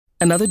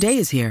Another day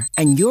is here,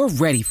 and you're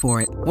ready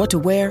for it. What to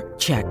wear?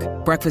 Check.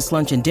 Breakfast,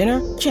 lunch, and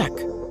dinner? Check.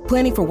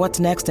 Planning for what's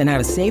next and how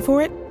to save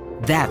for it?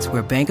 That's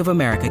where Bank of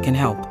America can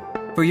help.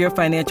 For your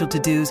financial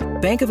to-dos,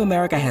 Bank of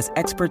America has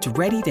experts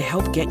ready to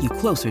help get you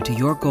closer to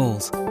your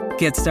goals.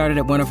 Get started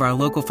at one of our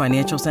local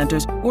financial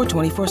centers or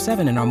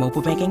 24/7 in our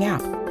mobile banking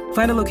app.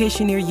 Find a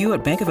location near you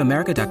at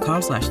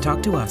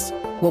bankofamerica.com/talktous.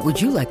 What would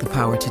you like the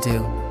power to do?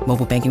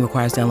 Mobile banking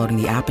requires downloading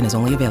the app and is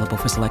only available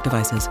for select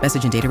devices.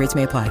 Message and data rates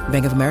may apply.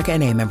 Bank of America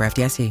N.A., member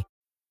FDIC.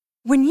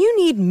 When you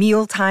need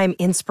mealtime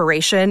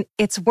inspiration,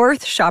 it's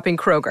worth shopping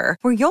Kroger,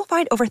 where you'll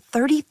find over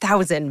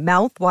 30,000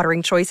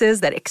 mouth-watering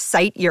choices that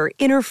excite your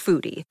inner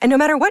foodie. And no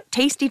matter what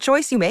tasty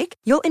choice you make,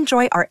 you'll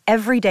enjoy our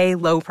everyday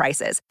low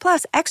prices,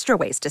 plus extra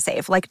ways to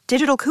save, like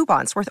digital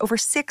coupons worth over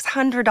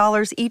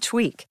 $600 each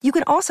week. You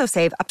can also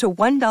save up to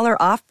 $1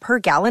 off per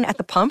gallon at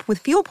the pump with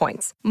fuel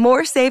points.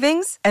 More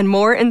savings and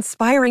more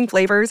inspiring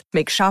flavors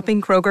make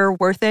shopping Kroger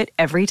worth it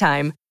every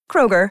time.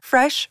 Kroger,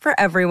 fresh for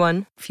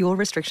everyone. Fuel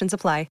restrictions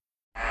apply.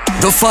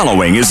 The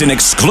following is an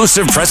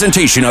exclusive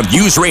presentation of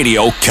News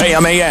Radio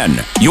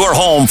KMAN, your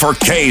home for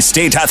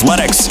K-State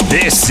athletics.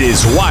 This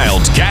is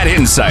Wildcat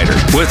Insider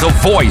with the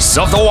voice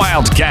of the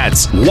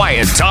Wildcats,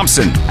 Wyatt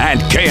Thompson,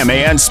 and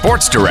KMAN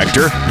Sports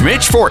Director,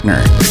 Mitch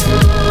Fortner.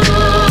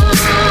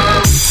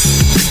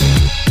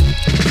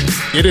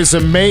 It is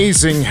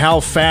amazing how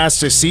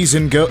fast a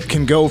season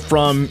can go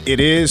from it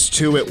is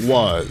to it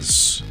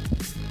was.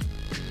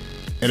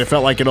 And it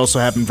felt like it also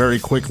happened very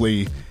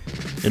quickly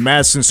in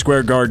Madison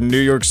Square Garden, New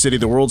York City,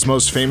 the world's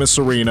most famous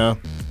arena,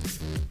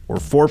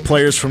 where 4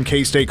 players from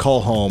K-State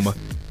call home.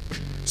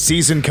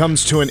 Season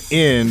comes to an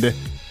end.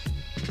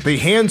 The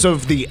hands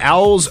of the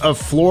Owls of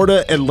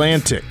Florida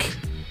Atlantic.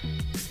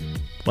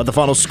 By the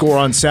final score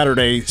on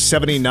Saturday,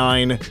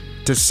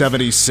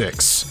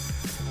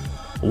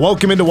 79-76.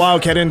 Welcome into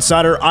Wildcat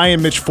Insider. I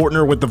am Mitch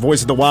Fortner with the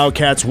voice of the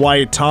Wildcats,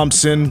 Wyatt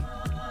Thompson.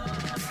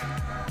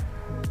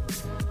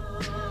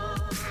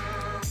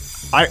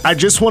 I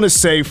just want to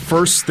say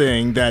first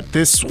thing that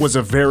this was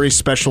a very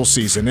special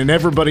season, and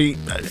everybody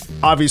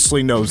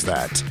obviously knows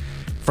that.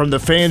 From the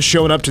fans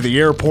showing up to the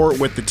airport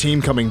with the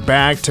team coming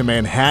back to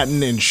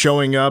Manhattan and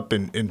showing up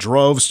in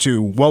droves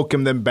to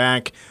welcome them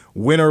back,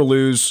 win or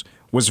lose,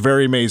 was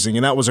very amazing.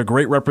 And that was a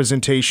great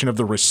representation of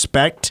the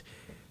respect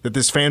that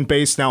this fan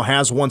base now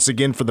has once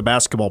again for the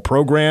basketball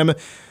program.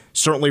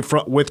 Certainly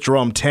with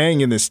Jerome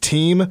Tang and this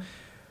team.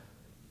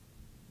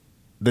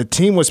 The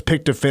team was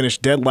picked to finish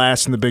dead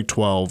last in the Big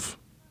 12.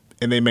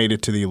 And they made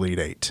it to the Elite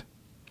Eight.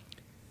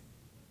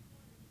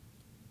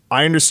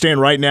 I understand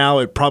right now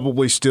it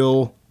probably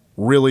still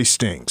really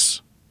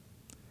stings.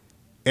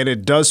 And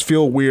it does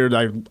feel weird.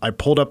 I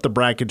pulled up the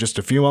bracket just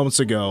a few moments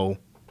ago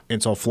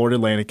and saw Florida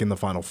Atlantic in the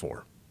Final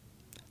Four.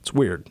 It's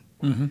weird.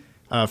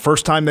 Mm-hmm.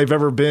 First time they've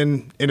ever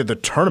been into the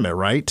tournament,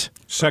 right?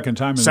 Second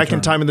time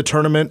in the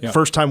tournament. Yep.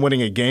 First time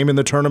winning a game in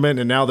the tournament,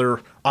 and now they're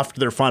off to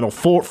their Final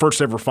Four, first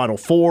ever Final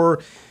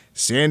Four.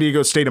 San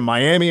Diego State and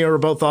Miami are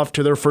both off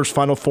to their first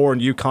Final Four,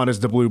 and UConn is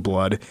the blue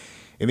blood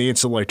in the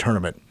NCAA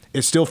tournament.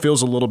 It still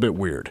feels a little bit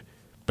weird.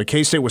 But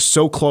K-State was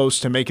so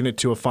close to making it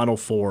to a Final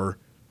Four,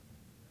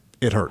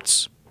 it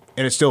hurts.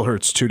 And it still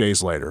hurts 2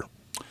 days later.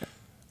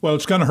 Well,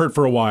 it's going to hurt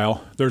for a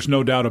while. There's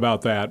no doubt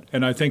about that.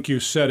 And I think you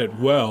said it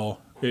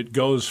well. It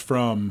goes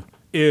from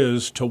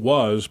is to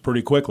was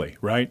pretty quickly,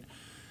 right?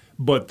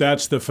 But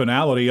that's the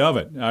finality of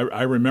it.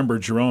 I remember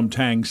Jerome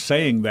Tang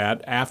saying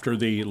that after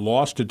the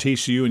loss to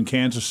TCU in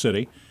Kansas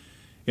City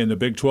in the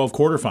Big 12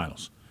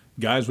 quarterfinals.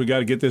 Guys, we got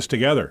to get this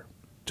together.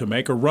 To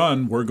make a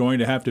run, we're going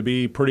to have to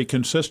be pretty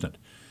consistent.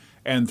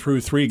 And through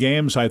 3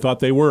 games, I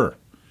thought they were.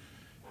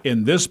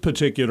 In this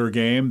particular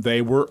game,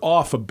 they were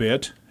off a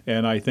bit,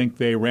 and I think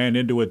they ran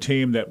into a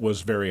team that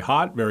was very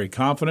hot, very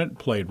confident,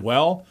 played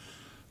well,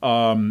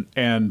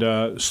 and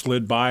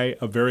slid by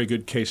a very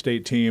good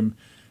K-State team,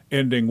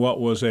 ending what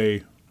was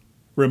a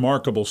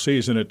remarkable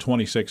season at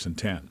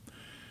 26-10.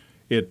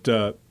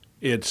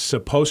 It's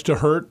supposed to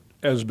hurt,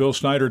 as Bill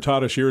Snyder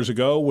taught us years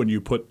ago, when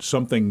you put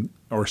something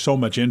or so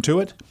much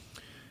into it.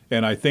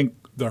 And I think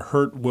the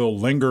hurt will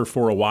linger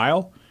for a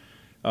while.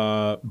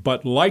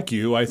 But like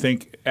you, I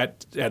think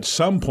at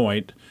some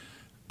point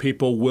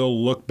people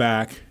will look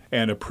back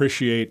and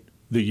appreciate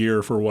the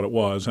year for what it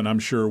was. And I'm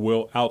sure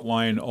we'll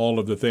outline all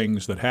of the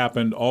things that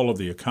happened, all of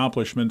the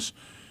accomplishments,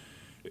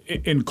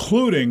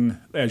 including,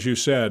 as you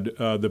said,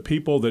 the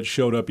people that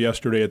showed up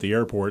yesterday at the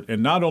airport.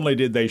 And not only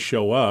did they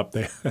show up,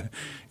 they,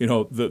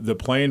 the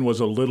plane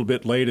was a little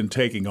bit late in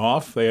taking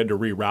off. They had to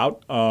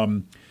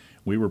reroute.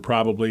 We were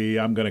probably,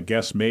 I'm going to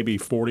guess, maybe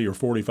 40 or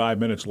 45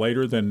 minutes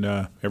later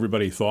than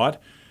everybody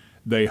thought.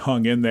 They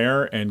hung in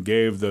there and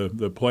gave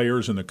the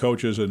players and the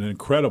coaches an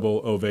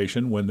incredible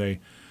ovation when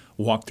they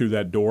walked through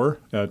that door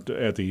at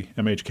the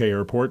MHK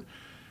airport.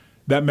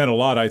 That meant a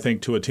lot, I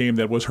think, to a team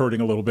that was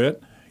hurting a little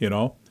bit.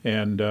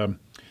 And I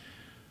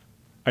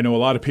know a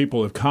lot of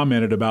people have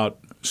commented about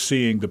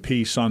seeing the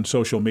piece on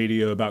social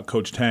media about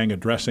Coach Tang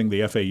addressing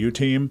the FAU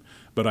team,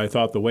 but I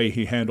thought the way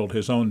he handled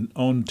his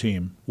own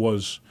team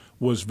was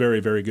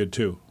very, very good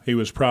too. He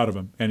was proud of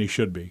him, and he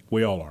should be.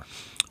 We all are.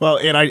 Well,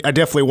 and I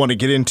definitely want to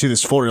get into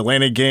this Florida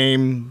Atlantic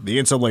game, the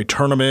NCAA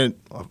tournament.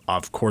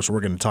 Of course, we're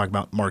going to talk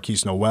about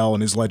Marquise Noel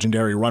and his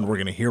legendary run. We're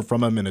going to hear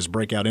from him in his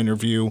breakout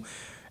interview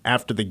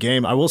after the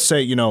game. I will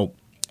say,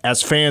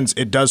 as fans,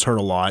 it does hurt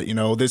a lot.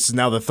 This is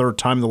now the third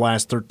time in the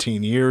last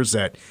 13 years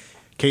that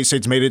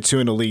K-State's made it to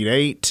an Elite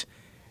Eight.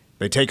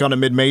 They take on a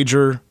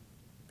mid-major,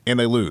 and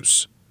they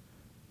lose.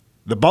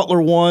 The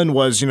Butler one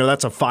was,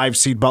 that's a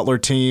 5-seed Butler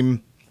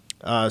team.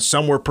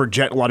 Some were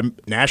a lot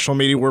of national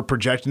media were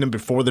projecting them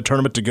before the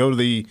tournament to go to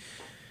the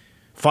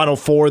Final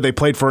Four. They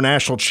played for a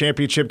national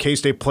championship.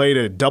 K-State played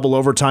a double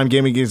overtime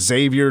game against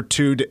Xavier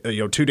 2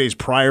 days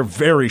prior.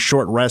 Very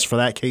short rest for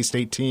that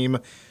K-State team.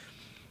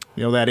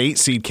 That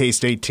 8-seed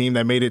K-State team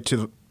that made it to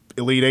the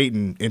Elite Eight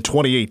in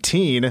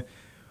 2018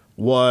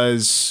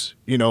 was,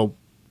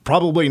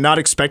 probably not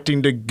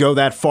expecting to go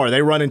that far.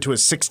 They run into a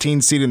 16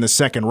 seed in the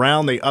second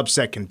round. They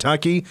upset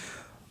Kentucky.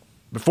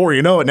 Before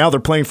you know it, now they're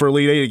playing for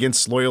Elite Eight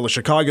against Loyola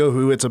Chicago,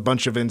 who hits a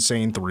bunch of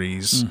insane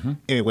threes in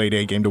a Elite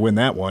Eight game to win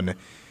that one.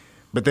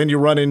 But then you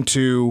run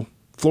into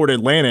Florida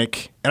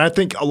Atlantic, and I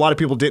think a lot of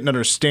people didn't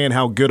understand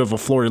how good of a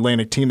Florida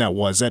Atlantic team that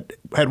was. That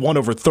had won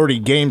over 30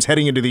 games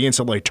heading into the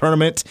NCAA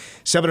tournament.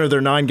 7 of their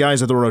 9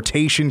 guys of the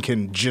rotation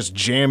can just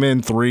jam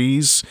in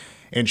threes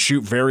and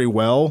shoot very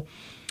well.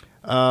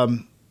 Sometimes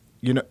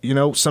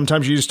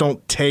you just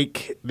don't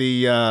take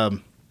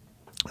the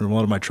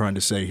what am I trying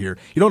to say here?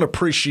 You don't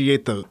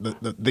appreciate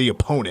the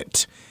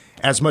opponent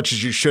as much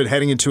as you should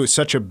heading into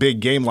such a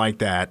big game like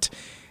that.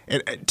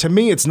 And to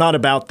me, it's not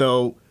about,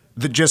 though,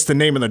 just the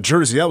name of the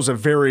jersey. That was a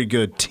very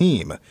good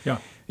team. Yeah.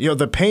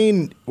 The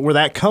pain where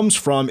that comes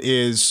from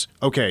is,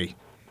 okay,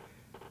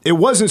 it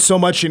wasn't so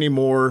much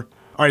anymore,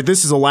 all right,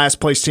 this is the last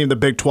place team in the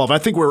Big 12. I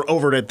think we were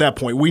over it at that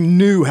point. We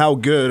knew how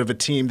good of a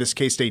team this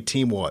K-State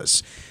team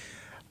was.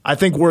 I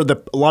think where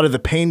a lot of the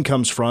pain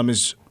comes from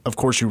is, of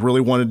course, you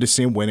really wanted to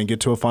see them win and get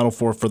to a Final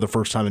Four for the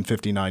first time in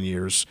 59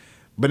 years.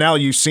 But now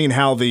you've seen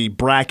how the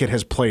bracket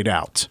has played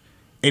out.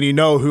 And you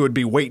know who would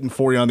be waiting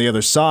for you on the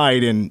other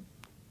side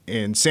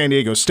in San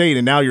Diego State.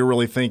 And now you're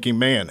really thinking,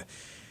 man,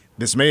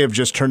 this may have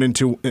just turned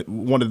into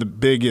one of the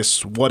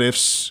biggest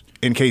what-ifs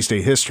in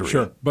K-State history.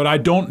 Sure, but I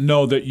don't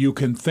know that you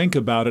can think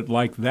about it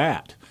like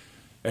that.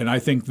 And I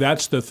think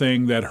that's the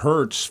thing that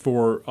hurts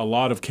for a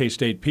lot of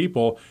K-State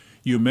people.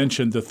 You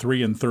mentioned the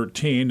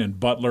 3-13 and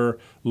Butler,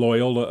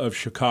 Loyola of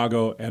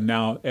Chicago, and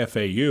now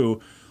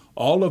FAU.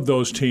 All of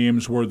those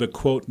teams were the,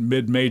 quote,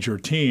 mid-major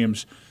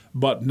teams,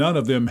 but none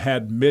of them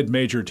had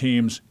mid-major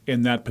teams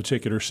in that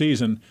particular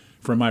season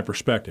from my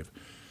perspective.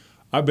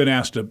 I've been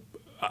asked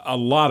a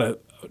lot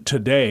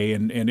today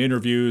in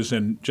interviews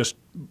and just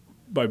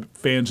by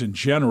fans in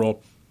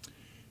general,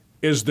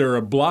 is there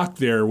a block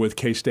there with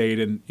K-State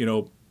and,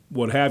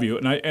 what have you?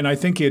 And I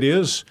think it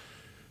is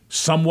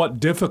somewhat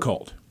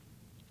difficult.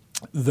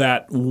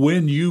 That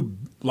when you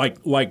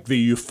like the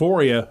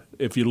euphoria,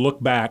 if you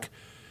look back,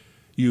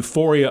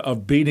 euphoria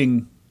of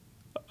beating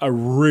a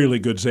really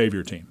good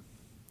Xavier team,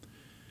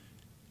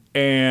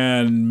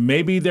 and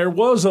maybe there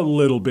was a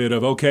little bit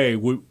of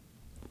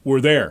we're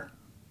there,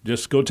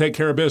 just go take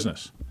care of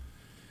business.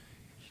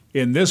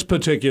 In this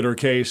particular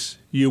case,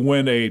 you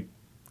win a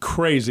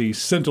crazy,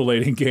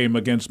 scintillating game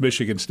against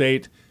Michigan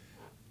State.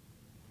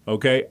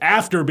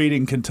 After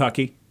beating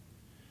Kentucky.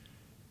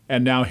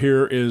 And now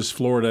here is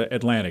Florida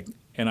Atlantic.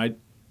 And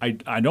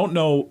I don't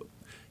know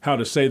how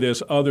to say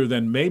this other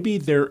than maybe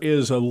there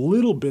is a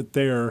little bit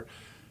there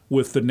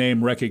with the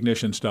name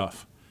recognition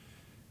stuff.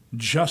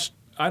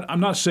 I'm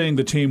not saying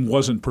the team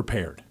wasn't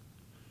prepared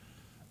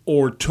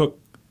or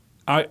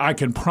I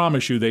can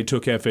promise you they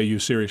took FAU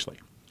seriously.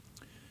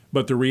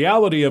 But the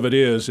reality of it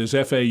is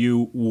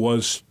FAU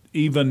was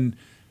even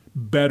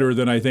better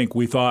than I think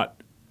we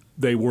thought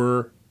they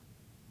were,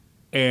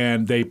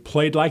 and they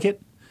played like it.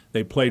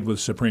 They played with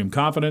supreme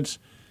confidence.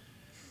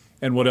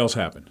 And what else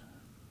happened?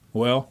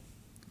 Well,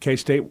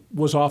 K-State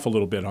was off a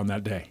little bit on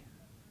that day.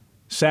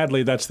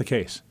 Sadly, that's the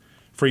case.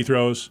 Free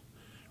throws,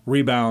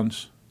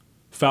 rebounds,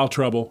 foul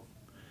trouble,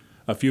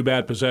 a few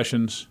bad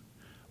possessions,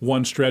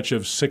 one stretch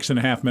of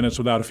 6.5 minutes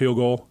without a field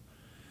goal.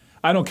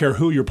 I don't care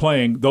who you're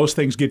playing, those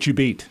things get you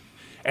beat.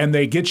 And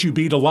they get you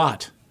beat a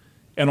lot,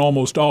 and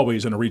almost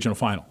always in a regional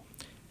final.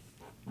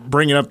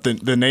 Bringing up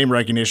the name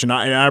recognition,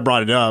 I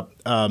brought it up.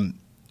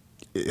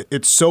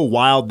 It's so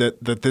wild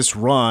that this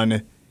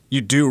run, you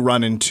do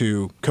run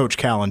into Coach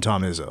Cal and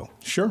Tom Izzo.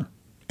 Sure.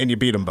 And you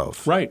beat them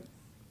both. Right.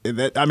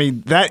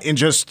 That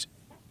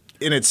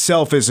in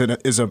itself is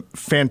a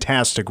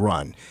fantastic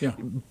run. Yeah.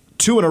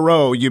 2 in a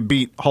row, you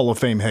beat Hall of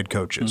Fame head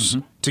coaches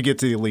to get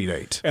to the Elite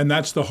Eight. And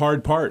that's the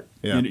hard part.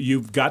 Yeah.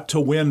 You've got to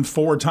win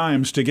 4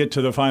 times to get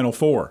to the Final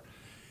Four.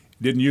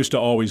 Didn't used to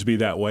always be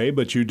that way,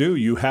 but you do.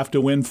 You have to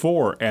win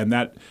 4, and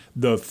that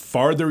the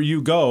farther you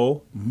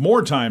go,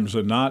 more times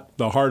than not,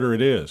 the harder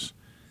it is.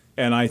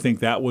 And I think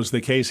that was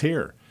the case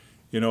here.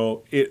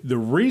 The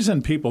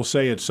reason people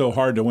say it's so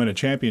hard to win a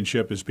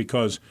championship is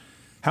because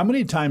how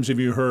many times have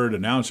you heard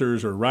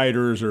announcers or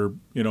writers or,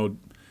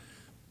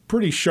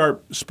 pretty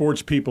sharp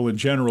sports people in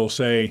general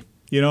say,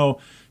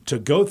 to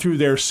go through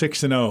their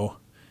 6-0,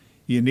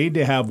 You need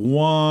to have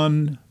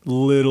one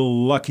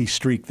little lucky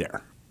streak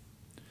there.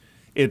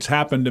 It's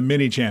happened to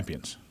many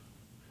champions.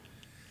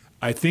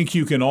 I think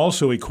you can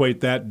also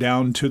equate that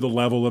down to the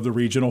level of the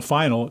regional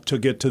final to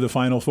get to the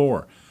Final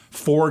Four.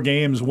 4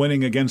 games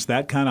winning against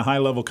that kind of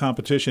high-level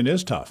competition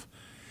is tough.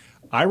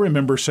 I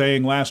remember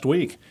saying last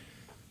week,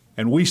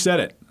 and we said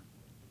it,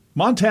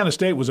 Montana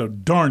State was a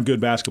darn good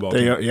basketball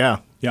team.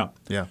 Yeah.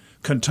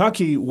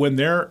 Kentucky, when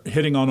they're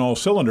hitting on all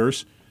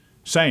cylinders,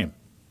 same.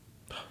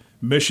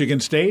 Michigan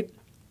State,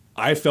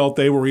 I felt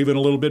they were even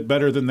a little bit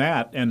better than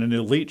that and an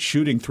elite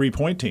shooting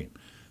three-point team.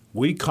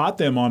 We caught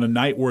them on a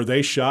night where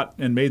they shot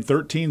and made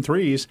 13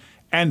 threes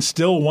and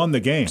still won the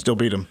game. Still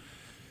beat them.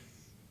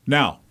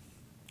 Now,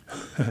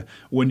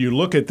 when you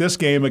look at this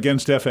game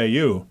against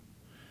FAU,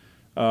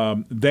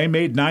 they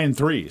made 9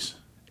 threes.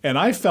 And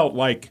I felt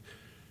like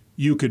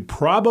you could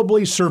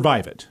probably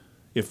survive it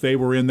if they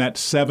were in that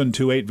 7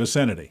 to 8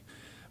 vicinity.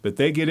 But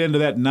they get into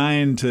that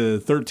 9 to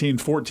 13,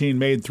 14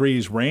 made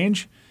threes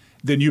range,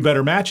 then you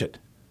better match it.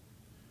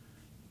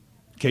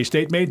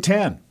 K-State made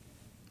 10.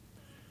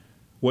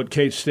 What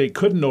K-State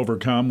couldn't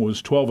overcome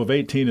was 12 of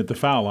 18 at the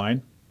foul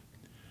line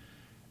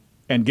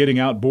and getting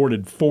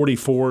outboarded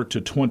 44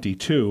 to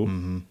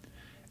 22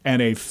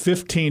 and a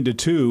 15 to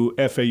 2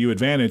 FAU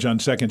advantage on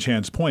second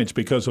chance points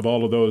because of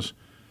all of those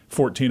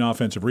 14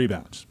 offensive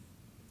rebounds.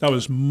 That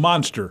was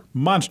monster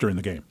in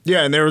the game.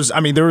 Yeah, and there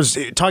was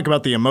talk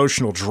about the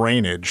emotional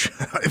drainage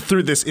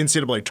through this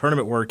NCAA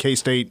tournament where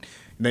K-State,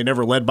 they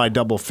never led by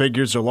double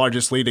figures. Their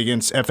largest lead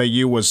against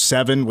FAU was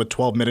 7 with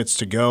 12 minutes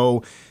to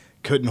go.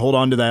 Couldn't hold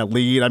on to that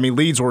lead. I mean,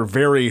 leads were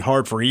very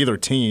hard for either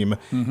team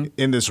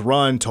in this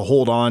run to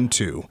hold on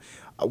to,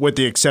 with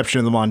the exception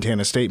of the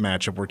Montana State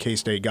matchup where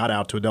K-State got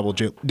out to a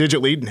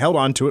double-digit lead and held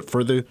on to it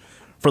for the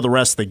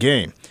rest of the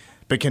game.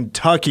 But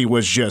Kentucky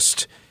was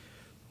just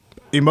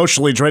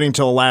emotionally draining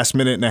till the last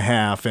minute and a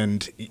half,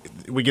 and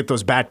we get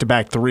those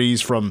back-to-back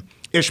threes from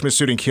Ish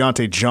Massoud and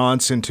Keontae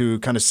Johnson to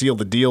kind of seal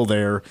the deal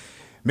there.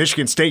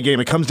 Michigan State game,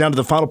 it comes down to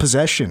the final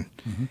possession.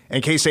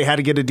 And K-State had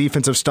to get a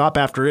defensive stop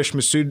after Ish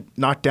Massoud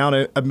knocked down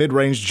a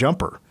mid-range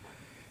jumper.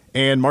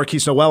 And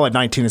Marquise Noel had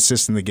 19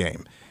 assists in the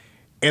game.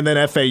 And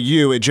then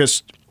FAU, it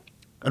just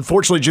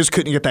unfortunately just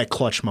couldn't get that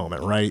clutch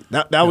moment, right?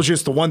 That was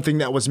just the one thing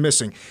that was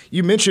missing.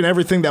 You mentioned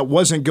everything that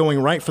wasn't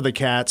going right for the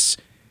Cats,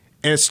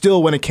 and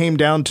still when it came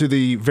down to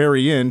the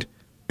very end,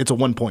 it's a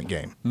one-point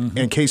game.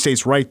 And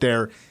K-State's right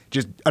there.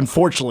 Just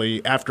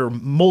unfortunately, after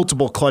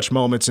multiple clutch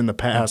moments in the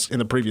past, in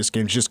the previous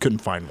games, just couldn't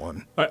find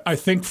one. I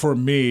think for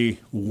me,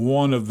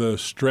 one of the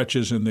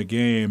stretches in the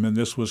game, and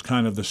this was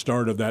kind of the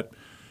start of that,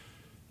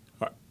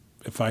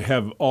 if I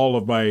have all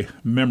of my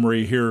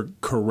memory here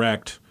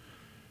correct,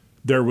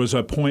 there was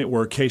a point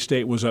where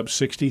K-State was up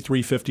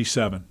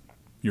 63-57.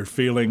 You're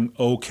feeling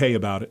okay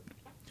about it.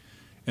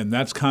 And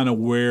that's kind of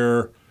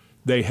where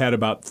they had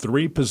about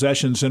 3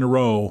 possessions in a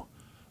row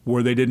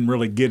where they didn't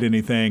really get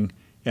anything.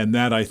 And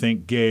that, I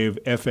think, gave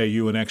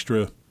FAU an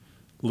extra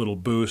little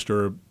boost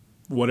or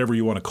whatever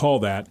you want to call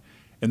that,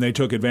 and they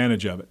took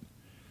advantage of it.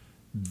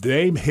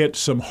 They hit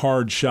some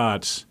hard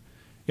shots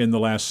in the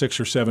last 6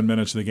 or 7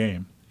 minutes of the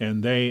game,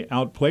 and they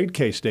outplayed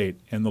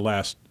K-State in the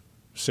last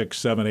 6,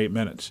 7, 8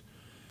 minutes.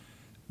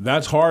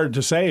 That's hard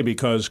to say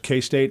because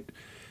K-State,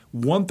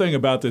 one thing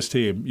about this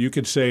team, you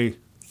could say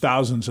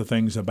thousands of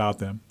things about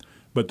them,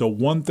 but the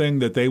one thing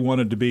that they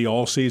wanted to be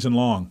all season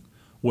long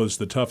was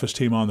the toughest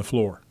team on the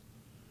floor.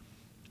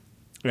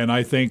 And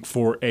I think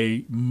for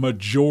a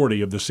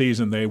majority of the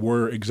season, they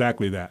were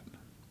exactly that.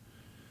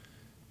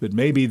 But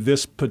maybe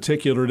this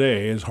particular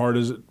day, as hard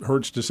as it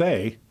hurts to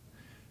say,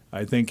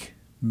 I think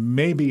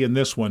maybe in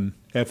this one,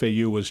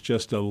 FAU was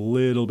just a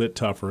little bit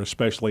tougher,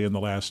 especially in the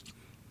last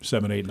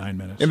 7, 8, 9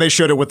 minutes. And they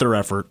showed it with their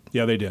effort.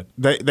 Yeah, they did.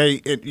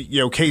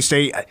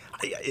 K-State,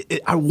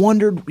 I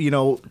wondered,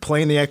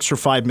 playing the extra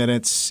 5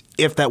 minutes,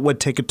 if that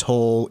would take a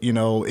toll.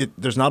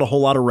 There's not a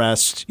whole lot of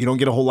rest. You don't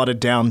get a whole lot of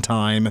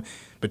downtime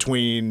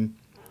between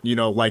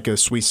like a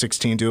Sweet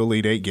 16 to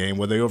Elite 8 game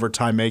where they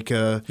overtime make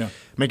a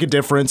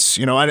difference.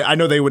 I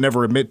know they would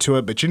never admit to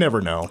it, but you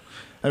never know.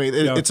 I mean,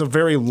 it's a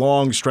very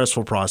long,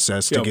 stressful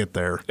process to get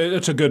there.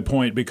 It's a good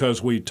point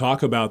because we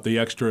talk about the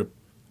extra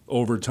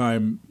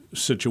overtime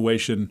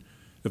situation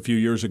a few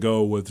years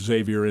ago with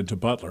Xavier into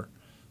Butler.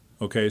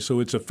 Okay, so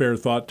it's a fair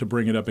thought to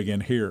bring it up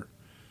again here.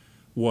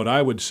 What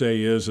I would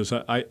say is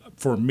I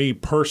for me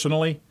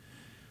personally,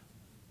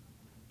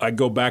 I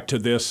go back to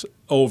this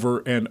over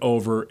and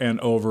over and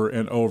over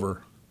and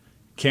over.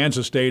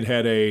 Kansas State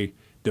had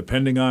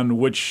depending on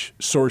which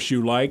source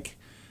you like,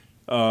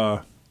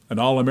 an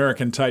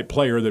All-American type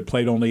player that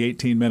played only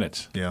 18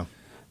 minutes. Yeah.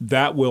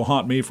 That will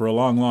haunt me for a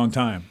long, long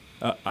time.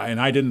 And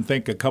I didn't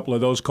think a couple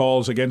of those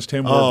calls against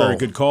him were very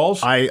good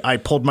calls. I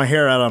pulled my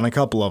hair out on a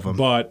couple of them.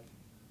 But,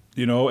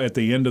 at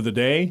the end of the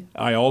day,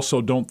 I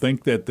also don't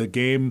think that the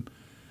game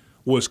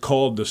was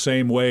called the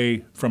same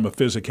way from a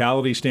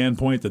physicality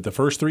standpoint that the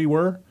first 3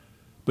 were,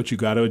 but you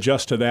got to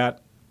adjust to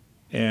that.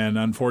 And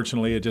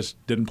unfortunately, it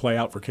just didn't play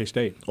out for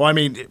K-State. Well, I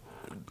mean,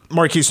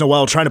 Marquise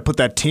Noel trying to put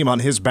that team on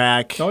his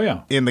back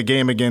in the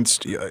game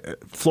against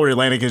Florida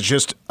Atlantic is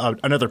just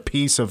another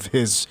piece of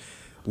his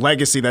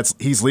legacy that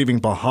he's leaving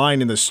behind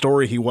in the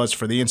story he was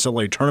for the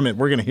NCAA tournament.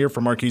 We're going to hear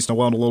from Marquise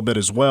Noel in a little bit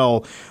as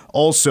well.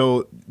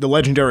 Also, the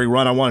legendary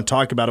run, I want to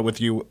talk about it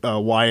with you,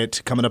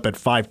 Wyatt, coming up at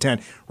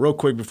 5:10. Real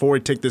quick before we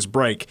take this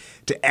break,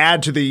 to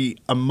add to the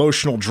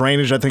emotional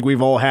drainage I think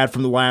we've all had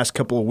from the last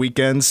couple of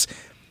weekends,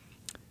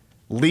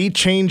 lead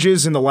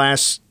changes in the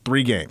last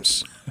 3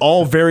 games.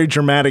 All very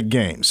dramatic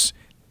games.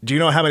 Do you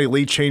know how many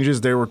lead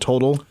changes there were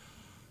total?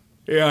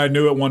 Yeah, I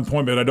knew at one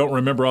point, but I don't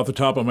remember off the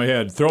top of my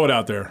head. Throw it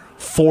out there.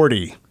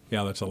 40.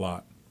 Yeah, that's a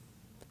lot.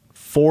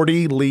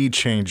 40 lead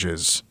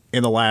changes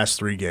in the last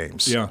 3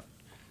 games. Yeah.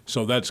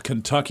 So that's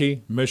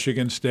Kentucky,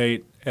 Michigan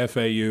State,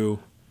 FAU,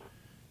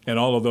 and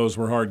all of those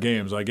were hard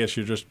games. I guess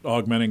you're just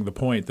augmenting the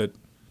point that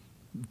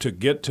to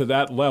get to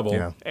that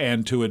level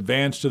and to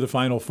advance to the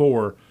Final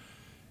Four,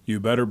 you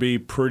better be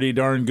pretty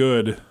darn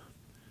good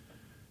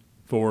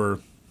for,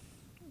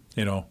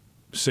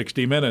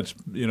 60 minutes,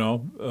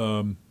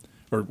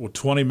 or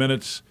 20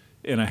 minutes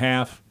and a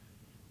half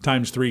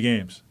times 3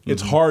 games.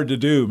 It's hard to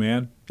do,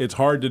 man. It's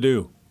hard to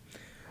do.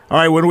 All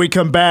right, when we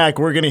come back,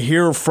 we're going to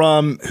hear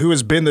from who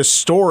has been the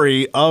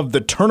story of the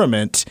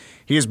tournament.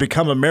 He has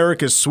become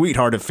America's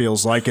sweetheart, it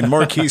feels like, and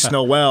Marquise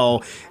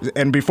Noel.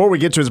 And before we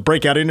get to his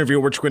breakout interview,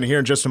 which we're going to hear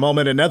in just a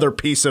moment, another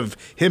piece of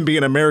him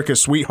being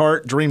America's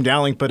sweetheart. Dream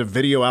Dowling put a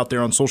video out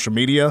there on social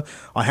media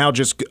on how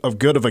just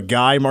good of a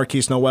guy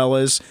Marquise Noel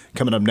is.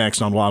 Coming up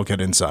next on Wildcat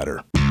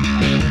Insider.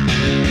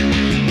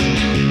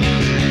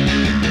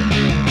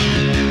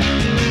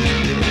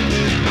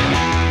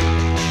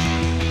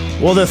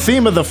 Well, the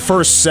theme of the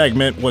first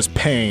segment was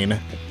pain.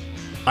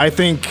 I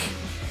think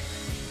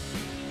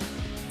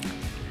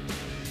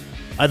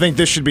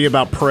this should be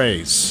about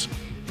praise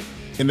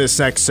in this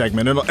next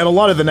segment. And a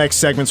lot of the next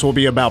segments will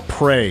be about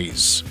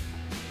praise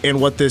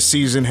and what this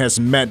season has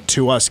meant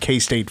to us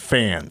K-State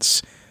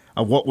fans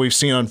of what we've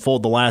seen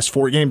unfold the last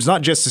 4 games,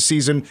 not just the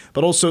season,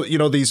 but also,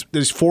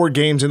 these 4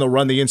 games in the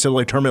run the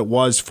NCAA tournament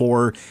was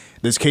for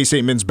this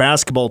K-State men's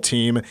basketball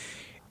team.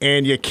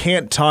 And you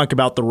can't talk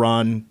about the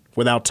run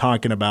without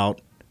talking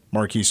about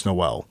Marquise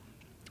Noel.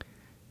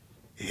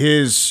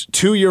 His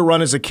 2-year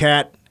run as a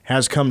Cat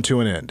has come to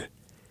an end.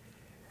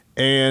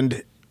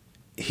 And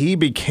he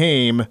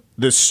became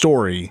the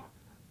story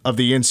of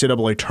the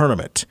NCAA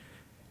tournament.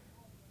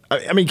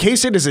 I mean,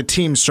 K-State as a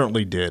team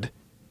certainly did,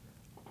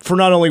 for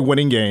not only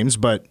winning games,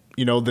 but,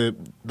 the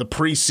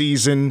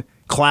preseason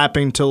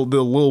clapping to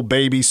the little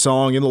baby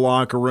song in the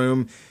locker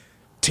room.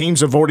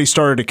 Teams have already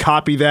started to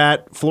copy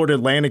that. Florida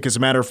Atlantic, as a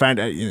matter of fact,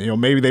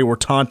 maybe they were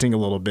taunting a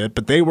little bit,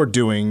 but they were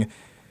doing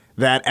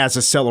that as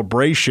a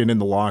celebration in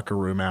the locker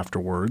room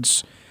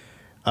afterwards.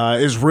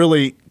 Is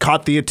really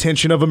caught the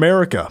attention of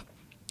America.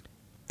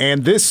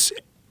 And this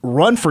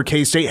run for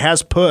K-State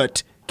has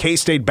put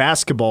K-State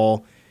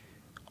basketball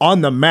on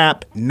the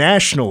map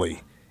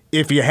nationally.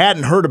 If you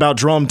hadn't heard about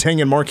Jerome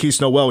Tang and Marquise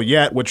Noel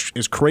yet, which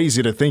is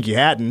crazy to think you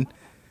hadn't,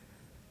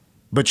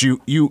 but you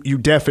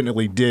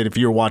definitely did if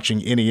you're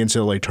watching any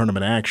NCAA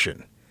tournament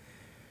action.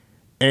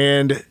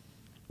 And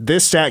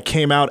this stat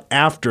came out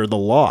after the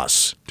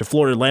loss to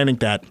Florida Atlantic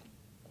that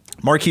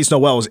Marquise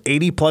Noel was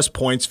 80-plus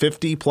points,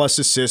 50-plus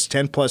assists,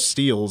 10-plus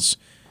steals.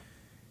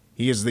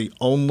 He is the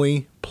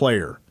only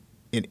player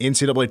in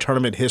NCAA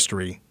tournament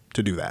history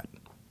to do that.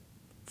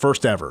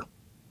 First ever.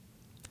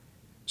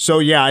 So,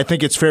 yeah, I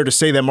think it's fair to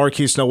say that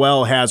Marquise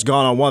Noel has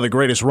gone on one of the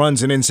greatest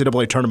runs in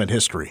NCAA tournament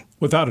history.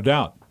 Without a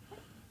doubt.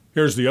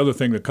 Here's the other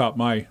thing that caught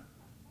my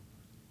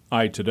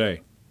eye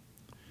today.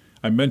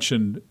 I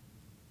mentioned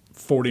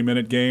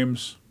 40-minute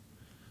games.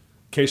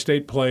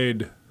 K-State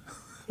played,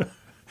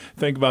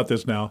 think about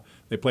this now,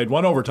 they played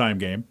 1 overtime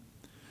game.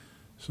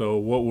 So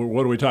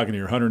what are we talking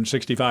here,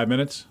 165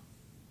 minutes?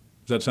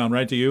 Does that sound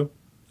right to you?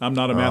 I'm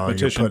not a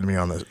mathematician. You're putting me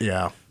on this,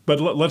 yeah. But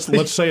let's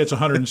say it's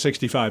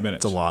 165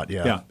 minutes. It's a lot,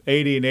 yeah. Yeah,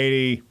 80 and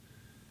 80,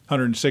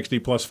 160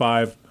 plus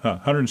 5,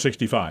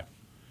 165.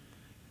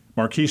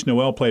 Marquise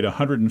Noel played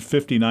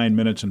 159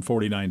 minutes and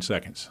 49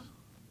 seconds.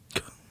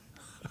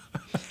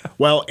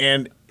 Well,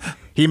 and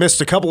he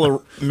missed a couple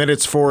of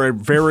minutes for a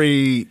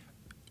very,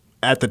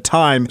 at the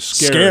time,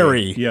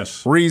 scary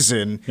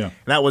reason. Yeah. And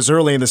that was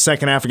early in the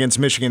second half against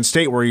Michigan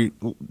State where he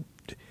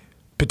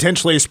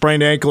potentially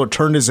sprained ankle or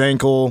turned his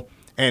ankle,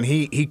 and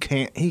he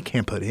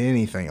can't put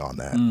anything on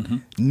that. Mm-hmm.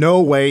 No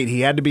weight.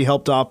 He had to be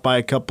helped off by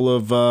a couple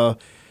of,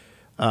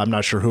 I'm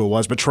not sure who it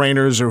was, but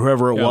trainers or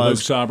whoever it was.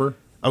 Luke Sauber.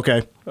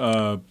 Okay.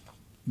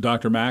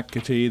 Dr.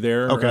 McAtee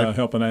there,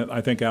 helping,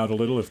 I think, out a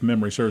little, if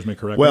memory serves me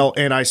correctly. Well,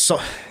 and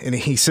and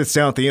he sits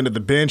down at the end of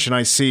the bench, and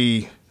I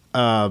see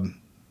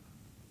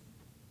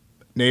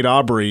Nate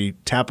Aubrey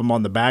tap him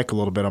on the back a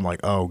little bit. I'm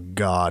like, oh,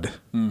 God,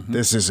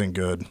 this isn't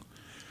good.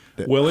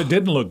 Well, it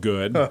didn't look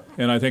good,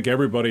 and I think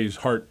everybody's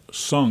heart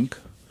sunk.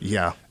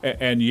 Yeah.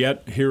 And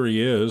yet, here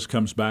he is,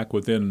 comes back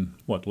within,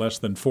 less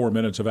than 4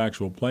 minutes of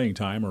actual playing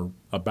time, or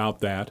about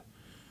that.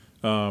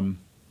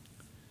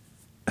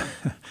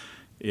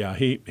 Yeah,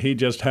 he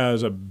just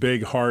has a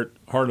big heart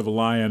of a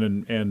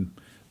lion, and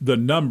the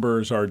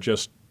numbers are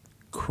just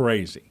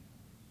crazy.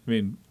 I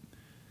mean,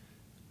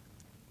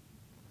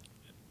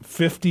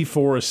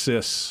 54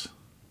 assists,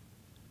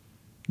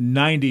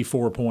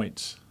 94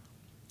 points.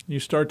 You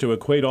start to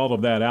equate all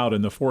of that out.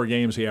 In the 4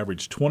 games, he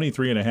averaged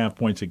 23.5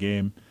 points a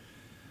game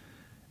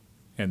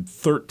and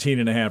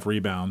 13.5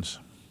 rebounds.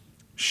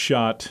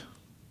 Shot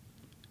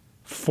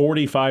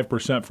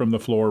 45% from the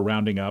floor,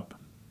 rounding up.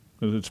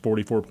 It's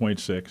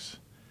 44.6.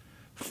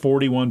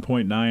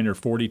 41.9 or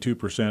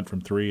 42%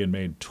 from 3, and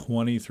made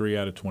 23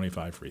 out of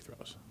 25 free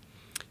throws.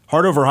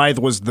 Heart over height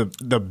was the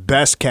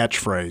best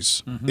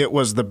catchphrase. Mm-hmm. It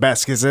was the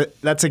best because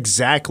that's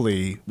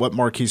exactly what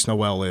Markquis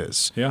Nowell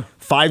is. Yeah.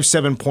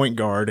 5'7" point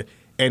guard,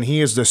 and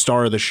he is the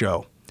star of the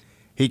show.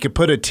 He could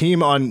put a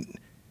team on.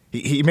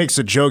 He makes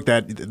a joke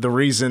that the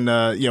reason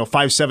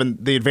 5'7",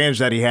 the advantage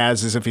that he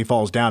has is if he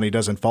falls down, he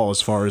doesn't fall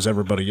as far as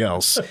everybody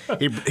else.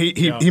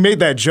 He made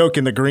that joke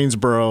in the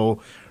Greensboro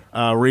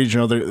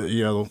regional,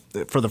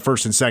 for the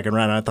first and second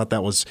round. And I thought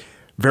that was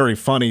very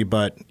funny,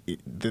 but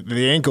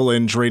the ankle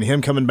injury and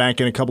him coming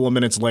back in a couple of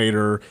minutes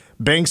later,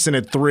 Bankston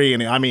at 3,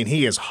 and I mean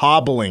he is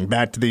hobbling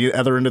back to the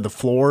other end of the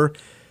floor.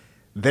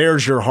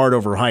 There's your heart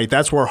over height.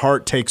 That's where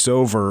Hart takes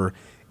over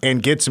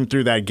and gets him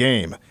through that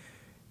game.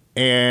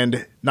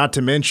 And not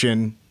to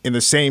mention, in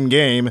the same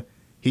game,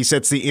 he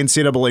sets the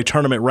NCAA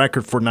tournament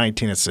record for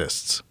 19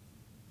 assists.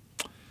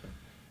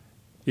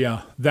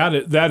 Yeah,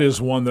 that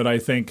is one that I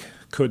think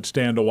could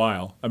stand a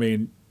while. I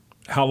mean,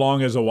 how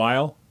long is a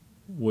while?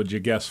 Would you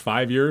guess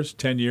 5 years,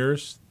 10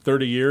 years,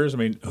 30 years? I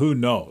mean, who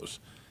knows?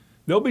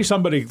 There'll be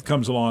somebody that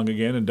comes along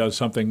again and does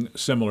something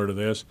similar to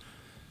this.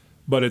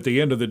 But at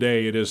the end of the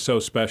day, it is so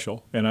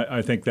special. And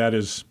I think that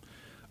is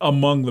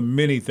among the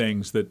many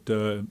things that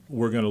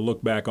we're going to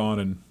look back on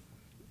and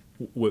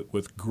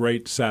with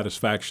great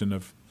satisfaction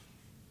of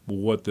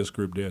what this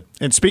group did.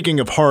 And speaking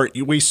of Hart,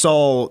 we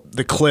saw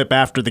the clip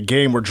after the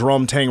game where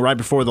Jerome Tang, right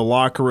before the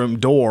locker room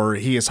door,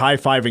 he is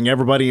high-fiving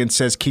everybody and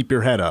says, keep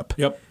your head up.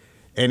 Yep.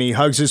 And he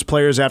hugs his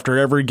players after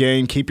every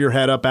game, keep your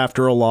head up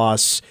after a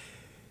loss.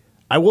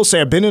 I will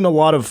say I've been in a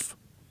lot of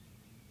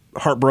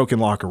heartbroken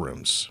locker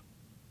rooms,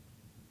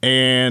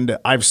 and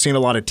I've seen a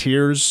lot of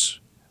tears.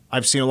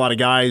 I've seen a lot of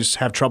guys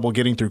have trouble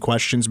getting through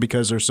questions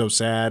because they're so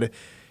sad.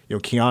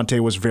 Keontae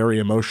was very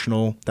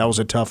emotional. That was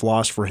a tough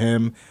loss for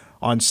him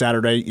on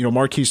Saturday.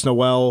 Markquis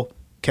Nowell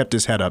kept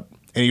his head up,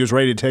 and he was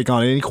ready to take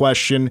on any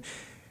question.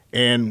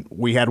 And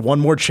we had one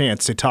more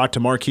chance to talk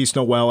to Markquis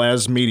Nowell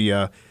as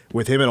media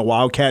with him in a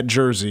Wildcat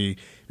jersey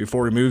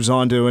before he moves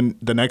on to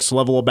the next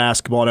level of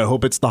basketball, and I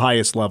hope it's the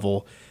highest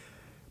level.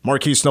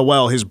 Markquis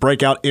Nowell, his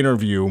breakout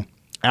interview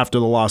after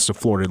the loss to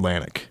Florida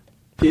Atlantic.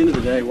 At the end of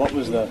the day, what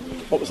was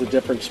the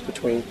difference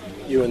between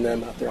you and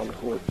them out there on the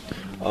court?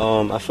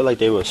 I feel like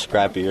they were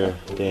scrappier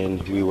than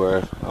we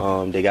were.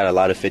 They got a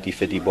lot of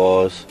 50-50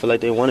 balls. I feel like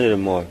they wanted it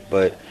more,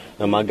 but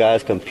my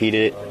guys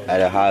competed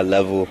at a high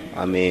level.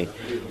 I mean,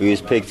 we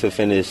was picked to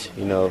finish,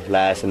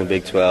 last in the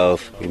Big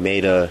 12. We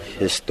made a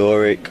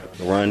historic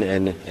run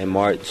in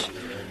March.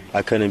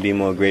 I couldn't be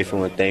more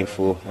grateful and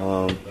thankful.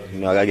 I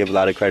got to give a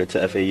lot of credit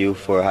to FAU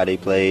for how they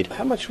played.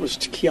 How much was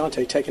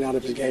Keontae taken out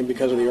of his game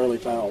because of the early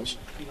fouls?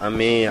 I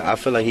mean, I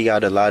feel like he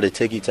got a lot of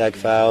ticky-tack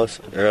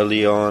fouls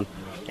early on,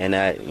 and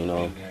that,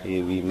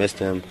 we missed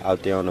him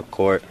out there on the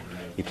court.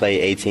 He played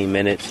 18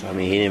 minutes. I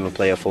mean, he didn't even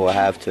play a full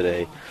half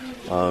today.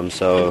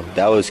 So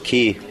that was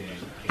key.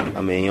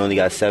 I mean, he only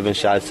got 7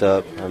 shots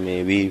up. I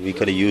mean, we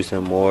could have used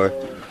him more.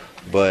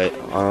 But,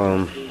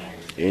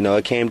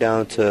 it came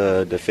down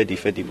to the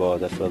 50-50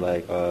 balls. I feel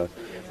like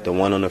the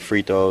one on the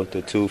free throw,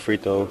 the 2 free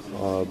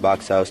throw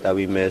box outs that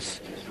we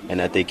missed and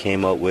that they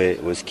came up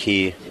with was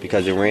key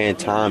because it ran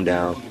time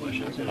down.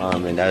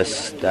 And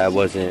that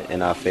wasn't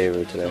in our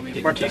favor today.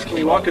 Markquis, can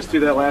you walk us through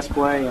that last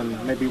play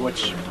and maybe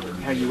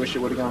how you wish it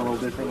would have gone a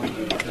little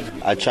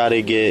differently? I try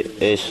to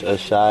get Ish a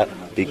shot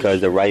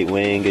because the right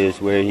wing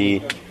is where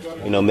he,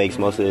 makes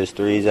most of his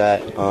threes at.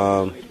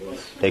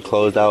 They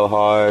closed out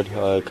hard,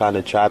 kind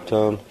of trapped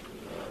him.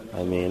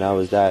 I mean, that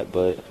was that,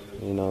 but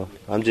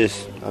I'm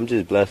just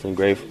blessed and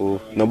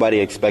grateful. Nobody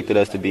expected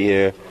us to be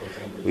here.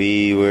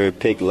 We were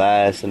picked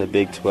last in the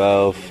Big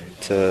 12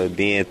 to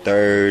being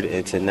third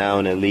and to now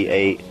in the Elite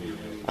 8.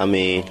 I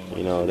mean,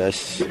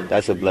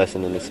 that's a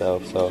blessing in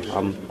itself. So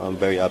I'm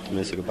very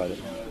optimistic about it.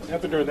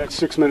 After during that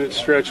 6-minute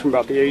stretch from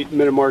about the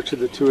 8-minute mark to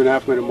the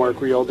 2.5-minute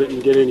mark where y'all didn't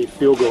get any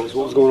field goals,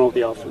 what was going on with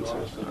the offense?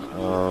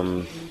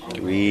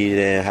 We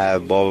didn't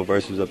have ball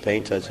reversals or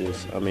paint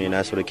touches. I mean,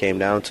 that's what it came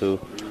down to.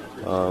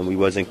 We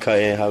wasn't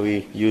cutting how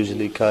we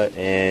usually cut,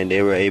 and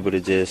they were able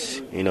to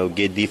just,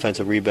 get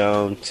defensive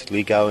rebounds,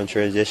 leak out in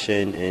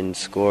transition, and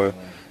score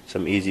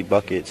some easy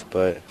buckets.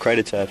 But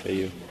credit to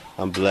FAU.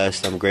 I'm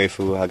blessed. I'm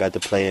grateful. I got to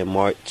play in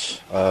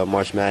March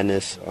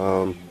Madness.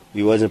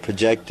 We wasn't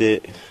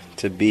projected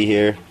to be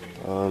here.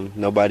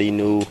 Nobody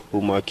knew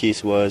who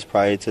Markquis was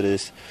prior to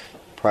this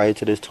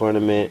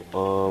tournament.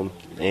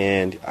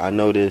 And I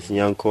know this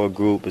young core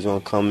group is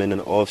going to come in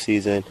the off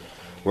season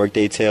work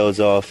their tails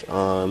off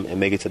and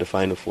make it to the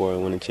Final Four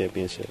and win the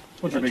championship.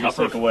 What's your biggest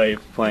takeaway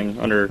playing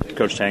under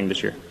Coach Tang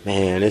this year?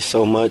 Man, there's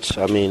so much.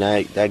 I mean,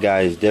 that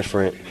guy is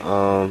different.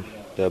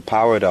 The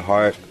power of the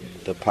heart,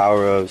 the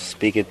power of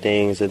speaking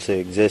things into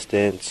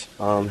existence,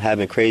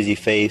 having crazy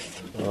faith,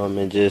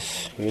 and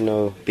just,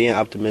 being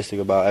optimistic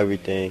about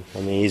everything. I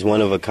mean, he's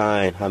one of a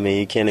kind. I mean,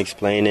 you can't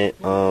explain it.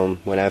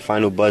 When that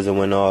final buzzer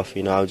went off,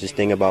 I was just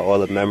thinking about all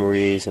the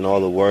memories and all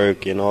the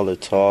work and all the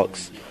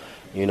talks,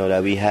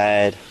 that we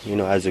had,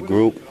 as a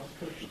group.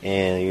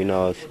 And,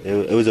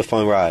 it was a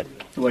fun ride.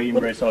 The way he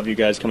embraced all of you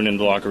guys coming into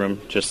the locker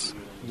room, just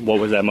what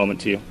was that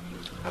moment to you?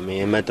 I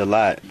mean, it meant a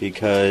lot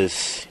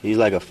because he's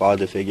like a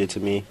father figure to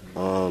me.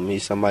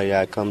 He's somebody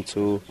that I come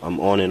to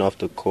on and off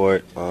the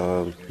court.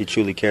 He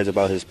truly cares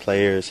about his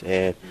players,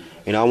 and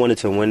I wanted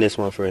to win this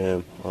one for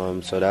him.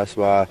 So that's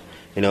why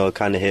it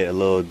kind of hit a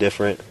little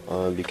different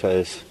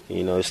because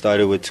it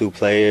started with 2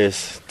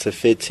 players to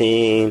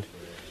 15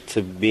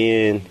 to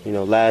being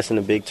last in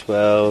the Big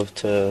 12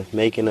 to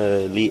making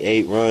an Elite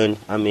 8 run.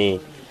 I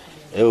mean,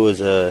 it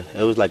was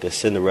like a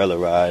Cinderella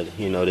ride,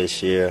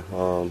 this year,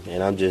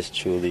 and I'm just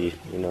truly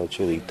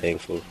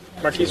thankful.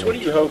 Marquise, what do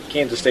you hope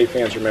Kansas State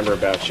fans remember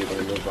about you when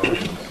we move on?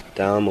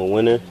 That I'm a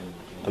winner.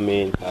 I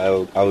mean, I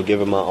would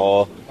give it my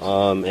all,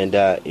 and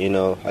that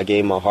I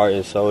gave my heart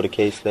and soul to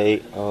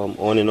K-State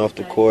on and off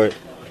the court.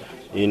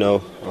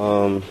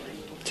 To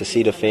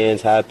see the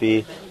fans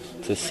happy,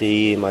 to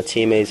see my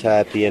teammates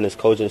happy and his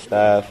coaching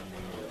staff.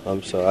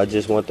 So I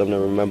just want them to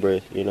remember,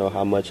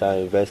 how much I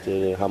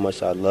invested and how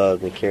much I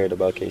loved and cared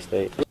about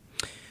K-State.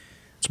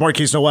 It's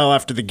Marquise Noel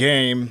after the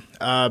game.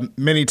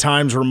 Many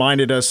times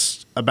reminded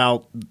us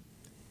about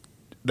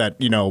that,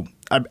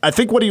 I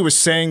think what he was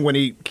saying when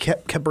he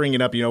kept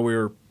bringing up, we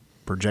were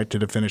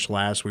projected to finish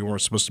last. We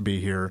weren't supposed to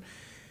be here.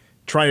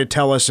 Trying to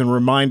tell us and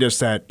remind us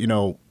that,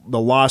 the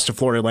loss to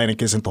Florida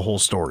Atlantic isn't the whole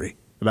story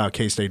about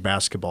K-State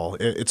basketball.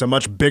 It's a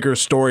much bigger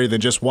story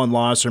than just one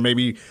loss or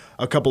maybe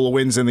a couple of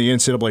wins in the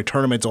NCAA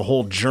tournament. It's a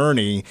whole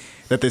journey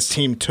that this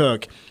team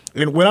took.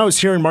 And when I was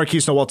hearing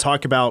Marquise Noel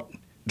talk about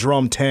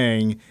Jerome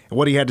Tang and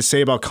what he had to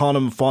say about calling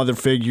him a father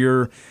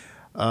figure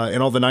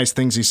and all the nice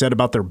things he said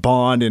about their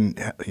bond, and,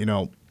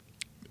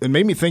 it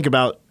made me think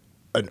about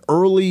an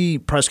early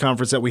press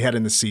conference that we had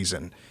in the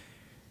season.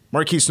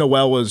 Marquise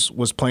Noel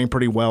was playing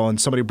pretty well, and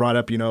somebody brought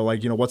up,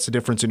 what's the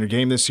difference in your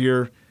game this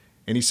year?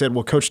 And he said,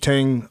 well, Coach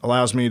Tang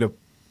allows me to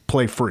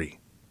play free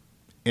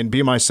and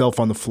be myself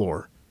on the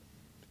floor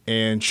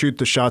and shoot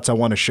the shots I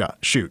want to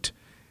shoot.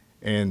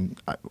 And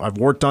I've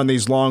worked on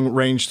these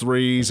long-range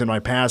threes and my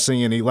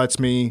passing, and he lets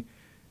me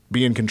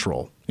be in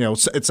control.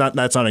 That's not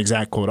an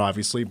exact quote,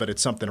 obviously, but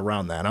it's something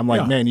around that. I'm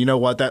like, man, you know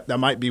what? That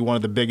might be one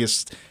of the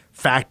biggest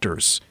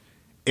factors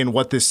in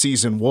what this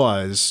season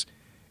was,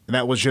 and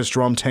that was just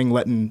Jerome Tang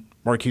letting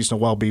Marquise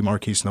Noel be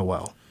Marquise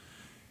Noel.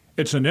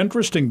 It's an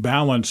interesting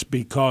balance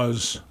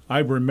because I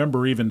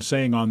remember even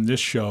saying on this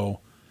show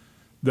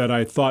that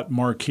I thought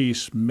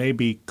Marquise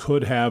maybe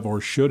could have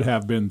or should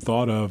have been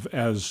thought of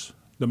as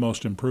the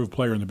most improved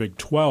player in the Big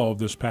 12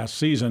 this past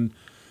season,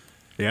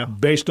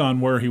 based on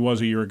where he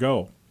was a year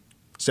ago.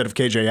 Instead of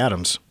KJ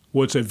Adams.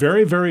 Well, it's a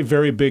very, very,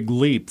 very big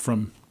leap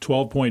from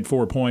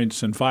 12.4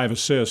 points and 5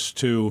 assists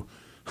to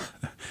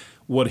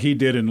what he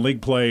did in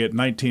league play at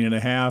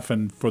 19.5,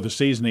 and for the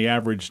season he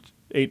averaged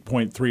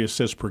 8.3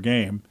 assists per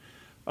game.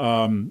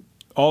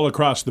 All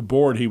across the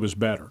board, he was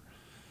better.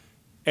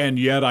 And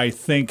yet I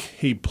think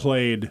he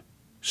played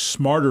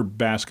smarter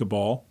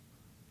basketball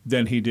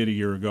than he did a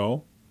year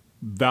ago,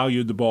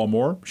 valued the ball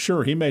more.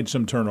 Sure, he made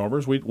some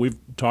turnovers. We've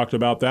talked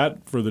about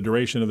that for the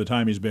duration of the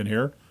time he's been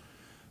here.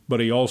 But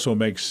he also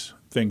makes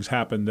things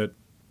happen that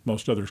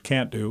most others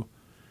can't do.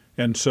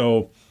 And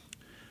so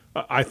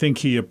I think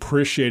he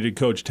appreciated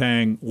Coach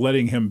Tang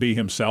letting him be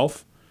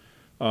himself.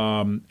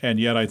 And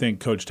yet I think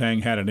Coach Tang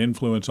had an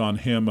influence on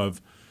him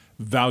of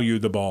value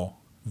the ball,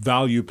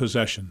 value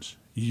possessions.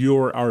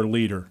 You're our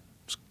leader.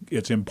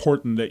 It's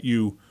important that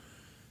you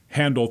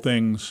handle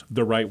things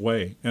the right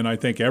way. And I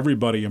think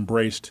everybody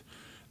embraced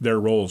their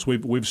roles.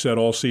 We've said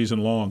all season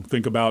long,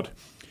 think about,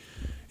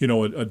 a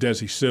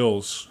Desi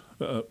Sills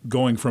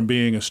going from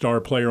being a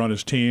star player on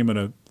his team and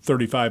a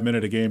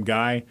 35-minute-a-game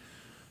guy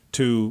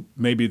to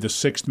maybe the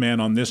sixth man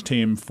on this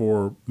team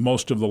for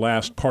most of the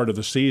last part of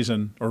the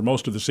season, or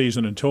most of the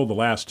season until the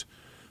last,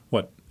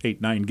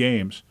 8-9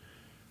 games.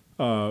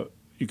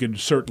 You could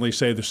certainly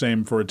say the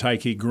same for a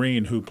Tyke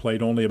Green, who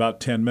played only about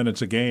 10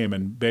 minutes a game,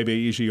 and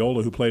Bebe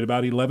Igiola, who played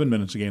about 11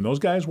 minutes a game. Those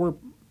guys were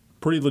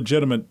pretty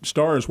legitimate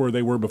stars where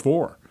they were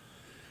before.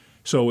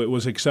 So it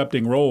was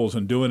accepting roles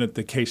and doing it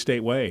the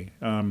K-State way.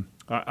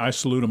 I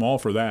salute them all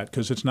for that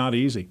because it's not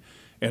easy.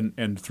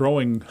 And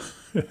throwing,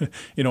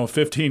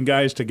 15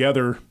 guys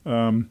together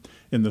in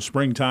the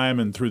springtime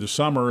and through the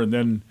summer, and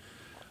then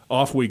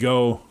off we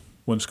go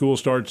when school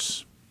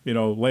starts,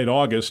 late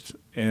August.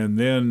 And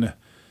then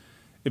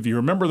if you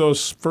remember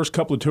those first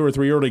couple of 2 or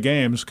 3 early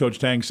games, Coach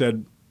Tang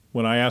said,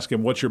 when I asked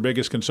him, what's your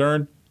biggest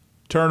concern?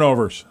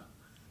 Turnovers.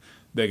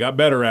 They got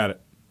better at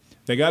it.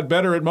 They got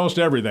better at most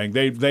everything.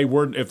 They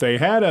weren't, if they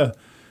had a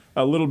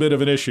a little bit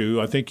of an issue.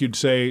 I think you'd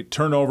say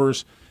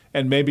turnovers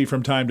and maybe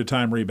from time to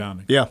time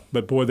rebounding. Yeah.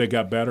 But, boy, they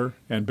got better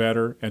and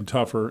better and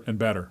tougher and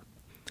better.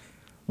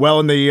 Well,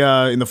 in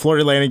the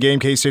Florida Atlantic game,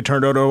 K-State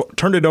turned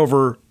it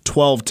over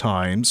 12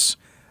 times.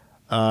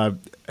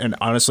 And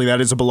honestly,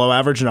 that is a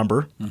below-average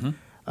number. Mm-hmm.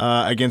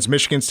 Against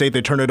Michigan State,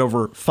 they turned it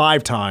over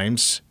 5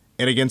 times.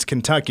 And against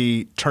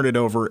Kentucky, turned it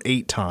over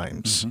 8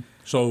 times. Mm-hmm.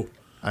 So,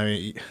 I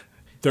mean,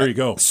 there you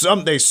go.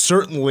 Some they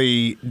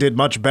certainly did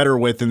much better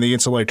with in the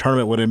NCAA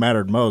tournament. What it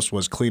mattered most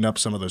was clean up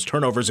some of those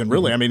turnovers. And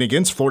really, I mean,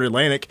 against Florida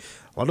Atlantic,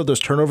 a lot of those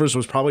turnovers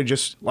was probably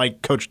just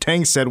like Coach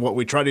Tang said, what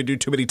we try to do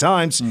too many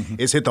times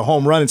is hit the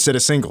home run instead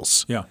of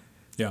singles. Yeah,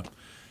 yeah.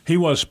 He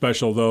was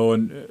special, though,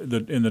 in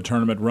the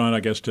tournament run, I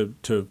guess,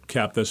 to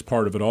cap this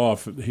part of it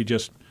off. He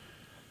just,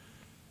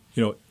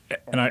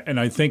 and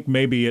I think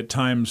maybe at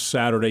times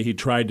Saturday he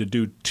tried to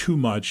do too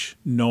much,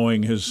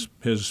 knowing his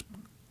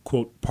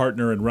quote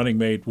partner and running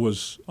mate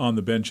was on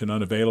the bench and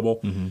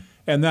unavailable,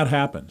 and that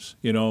happens.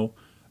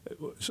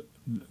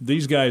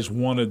 These guys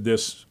wanted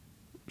this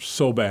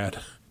so bad.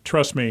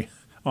 Trust me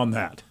on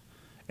that,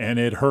 and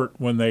it hurt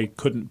when they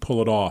couldn't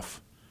pull it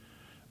off.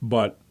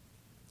 But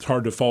it's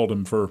hard to fault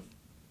them for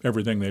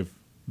everything they've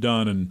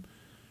done, and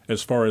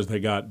as far as they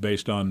got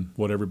based on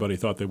what everybody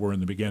thought they were in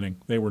the beginning,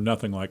 they were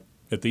nothing like.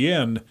 At the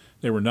end,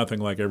 they were nothing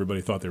like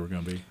everybody thought they were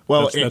going to be.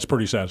 Well, that's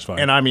pretty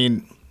satisfying. And I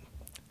mean,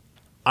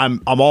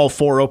 I'm all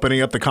for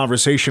opening up the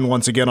conversation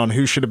once again on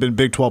who should have been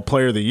Big 12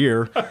 Player of the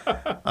Year.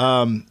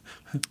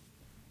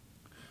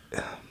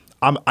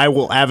 I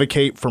will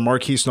advocate for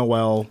Marquise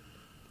Noel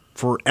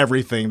for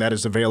everything that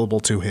is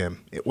available to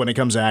him when it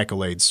comes to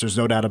accolades. There's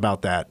no doubt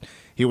about that.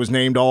 He was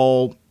named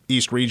All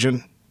East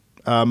Region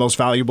Most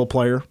Valuable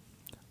Player.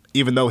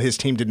 Even though his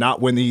team did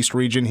not win the East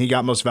Region, he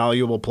got Most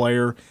Valuable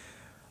Player.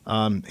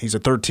 He's a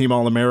third-team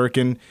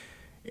All-American.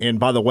 And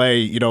by the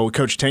way,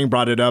 Coach Tang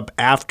brought it up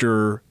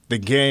after the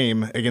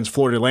game against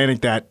Florida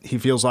Atlantic that he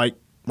feels like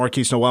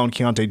Marquise Noel and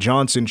Keontae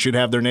Johnson should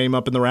have their name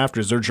up in the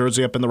rafters, their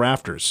jersey up in the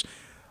rafters.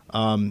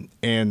 That's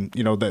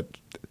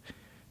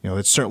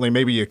certainly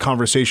maybe a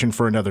conversation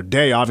for another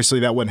day. Obviously,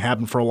 that wouldn't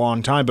happen for a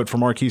long time. But for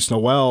Marquise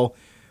Noel,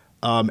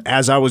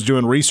 as I was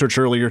doing research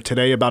earlier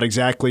today about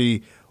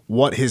exactly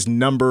what his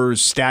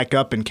numbers stack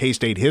up in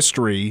K-State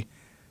history,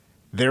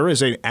 there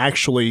is an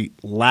actually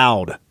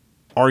loud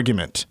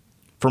argument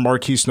for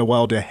Marquise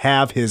Noel to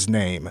have his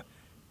name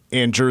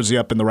and jersey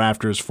up in the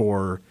rafters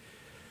for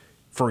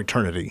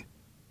eternity.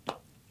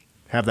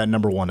 Have that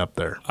number 1 up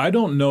there. I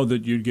don't know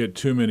that you'd get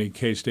too many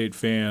K-State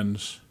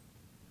fans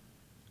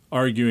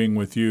arguing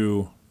with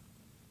you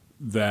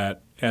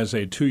that as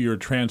a 2-year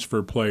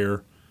transfer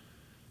player,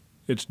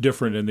 it's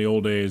different in the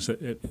old days.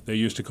 They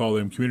used to call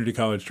them community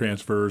college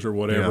transfers or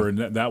whatever, and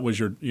that was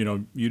your,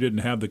 you didn't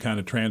have the kind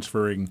of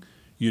transferring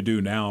you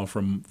do now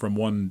from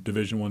one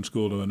Division I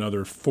school to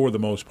another for the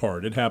most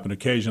part. It happened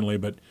occasionally,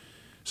 but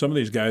some of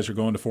these guys are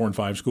going to 4 and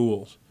 5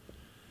 schools.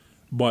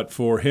 But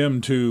for him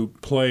to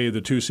play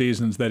the 2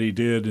 seasons that he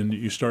did, and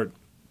you start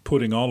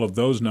putting all of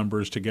those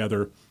numbers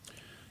together,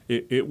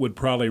 it would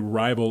probably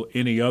rival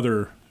any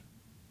other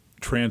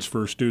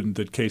transfer student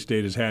that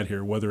K-State has had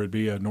here, whether it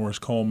be a Norris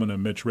Coleman, a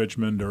Mitch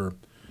Richmond, or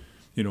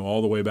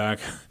all the way back,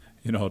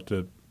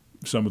 to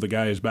some of the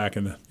guys back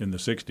in the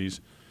 60s.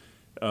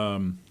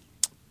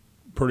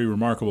 Pretty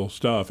remarkable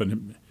stuff,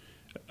 and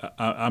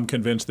I'm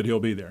convinced that he'll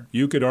be there.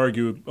 You could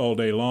argue all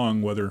day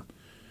long whether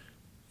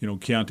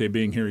Keontae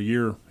being here a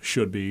year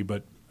should be,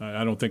 but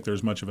I don't think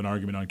there's much of an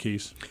argument on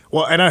Keese.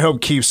 Well, and I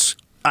hope Keese,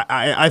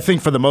 I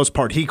think for the most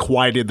part, he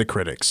quieted the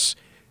critics.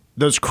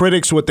 Those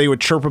critics, what they would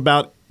chirp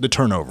about the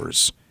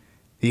turnovers.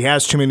 He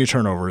has too many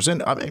turnovers.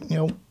 And,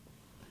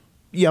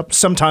 yep,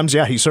 sometimes,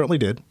 he certainly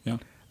did.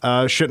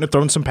 Yeah. Shouldn't have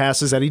thrown some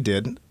passes that he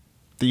did.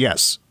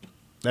 Yes,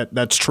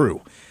 that's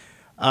true.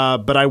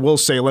 But I will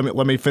say,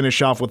 let me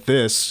finish off with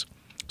this.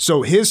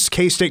 So his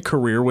K-State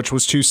career, which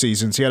was 2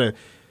 seasons, he had a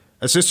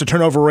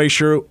assist-to-turnover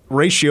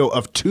ratio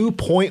of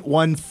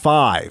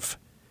 2.15.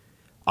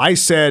 I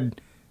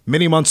said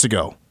many months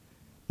ago,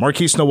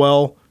 Marquise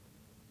Noel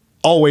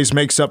always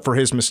makes up for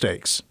his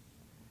mistakes.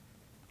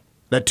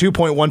 That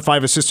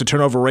 2.15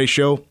 assist-to-turnover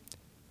ratio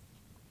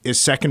is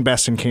second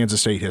best in Kansas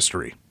State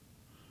history.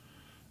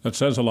 That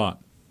says a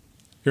lot.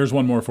 Here's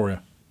one more for you.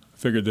 I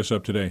figured this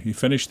up today. He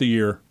finished the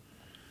year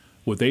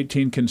with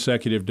 18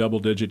 consecutive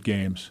double-digit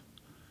games,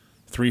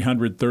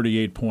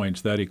 338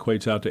 points. That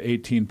equates out to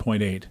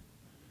 18.8.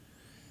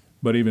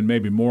 But even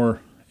maybe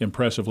more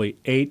impressively,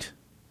 8.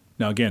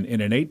 Now, again,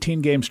 in an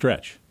 18-game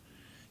stretch,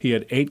 he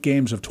had 8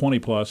 games of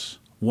 20-plus,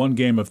 1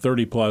 game of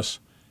 30-plus,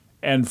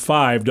 and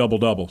 5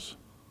 double-doubles.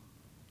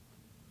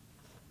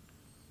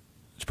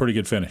 It's a pretty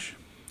good finish.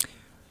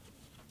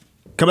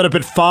 Coming up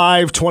at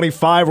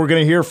 5:25, we're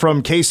going to hear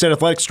from K-State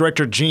Athletics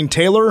Director Gene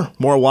Taylor.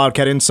 More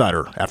Wildcat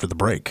Insider after the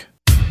break.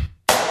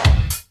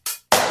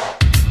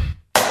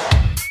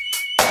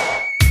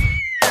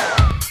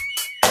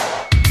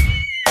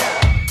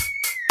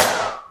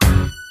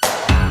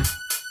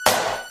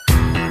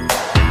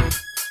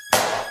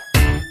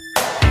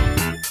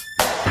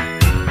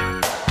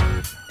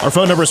 Our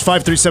phone number is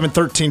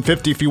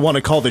 537-1350 if you want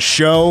to call the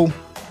show.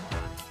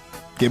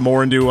 Get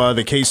more into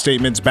the K-State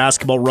men's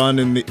basketball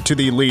run to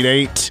the Elite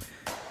Eight.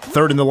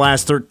 Third in the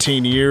last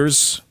 13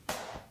 years.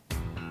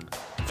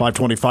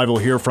 525 we'll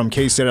hear from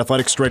K-State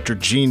Athletics Director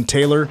Gene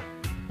Taylor.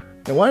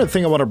 And one other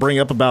thing I want to bring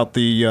up about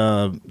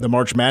the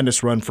March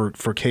Madness run for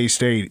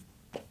K-State,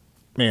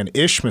 man,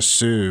 Ish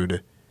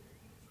Massoud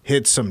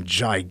hit some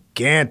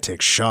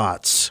gigantic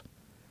shots.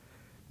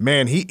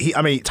 Man,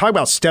 I mean, talk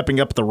about stepping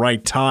up at the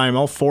right time.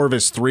 All 4 of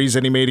his threes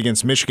that he made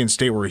against Michigan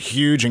State were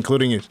huge,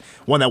 including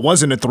one that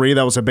wasn't a three.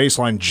 That was a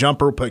baseline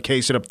jumper, put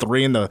K-State up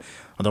 3 on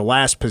the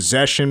last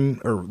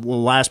possession, or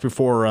last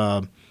before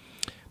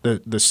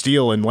the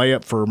steal and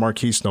layup for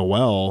Marquise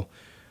Noel.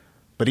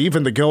 But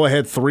even the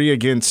go-ahead 3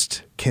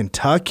 against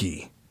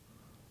Kentucky,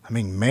 I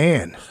mean,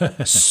 man,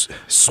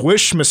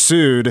 Swish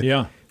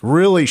Massoud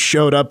really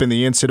showed up in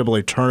the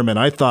NCAA tournament.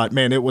 I thought,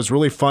 man, it was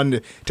really fun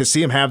to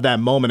see him have that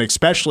moment,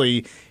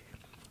 especially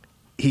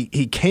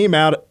he came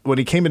out when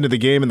he came into the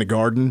game in the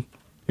Garden.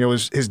 It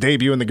was his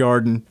debut in the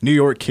Garden, New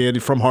York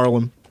kid from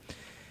Harlem,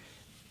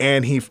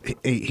 and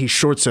he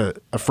shorts a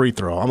free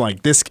throw. I'm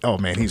like, oh,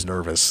 man, he's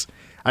nervous.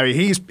 I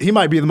mean, he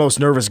might be the most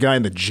nervous guy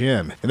in the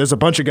gym, and there's a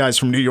bunch of guys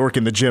from New York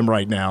in the gym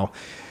right now.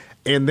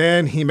 And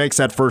then he makes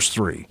that first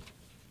 3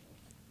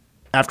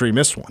 after he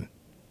missed one,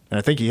 and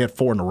I think he hit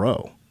 4 in a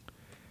row.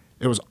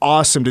 It was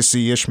awesome to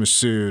see Ish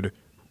Massoud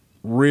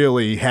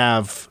really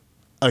have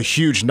a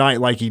huge night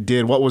like he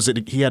did. What was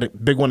it? He had a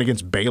big one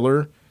against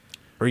Baylor,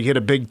 or he hit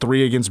a big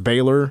 3 against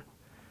Baylor.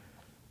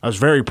 I was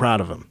very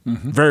proud of him.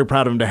 Mm-hmm. Very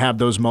proud of him to have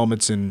those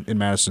moments in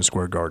Madison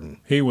Square Garden.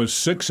 He was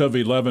 6 of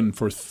 11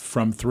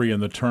 from 3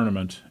 in the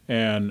tournament.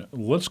 And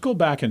let's go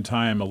back in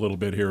time a little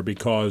bit here,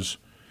 because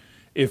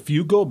if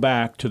you go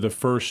back to the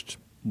first,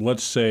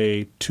 let's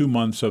say, 2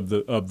 months of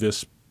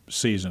this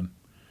season,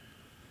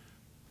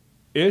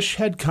 Ish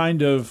had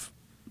kind of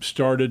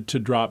started to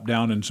drop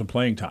down in some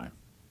playing time.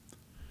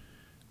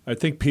 I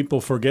think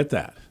people forget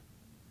that.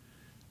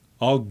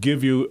 I'll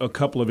give you a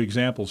couple of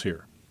examples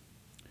here.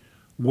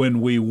 When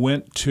we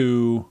went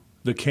to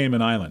the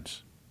Cayman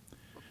Islands,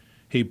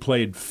 he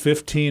played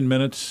 15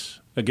 minutes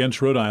against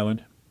Rhode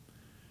Island,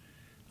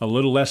 a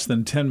little less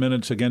than 10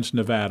 minutes against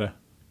Nevada,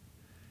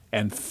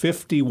 and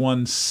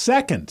 51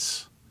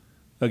 seconds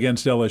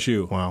against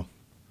LSU. Wow.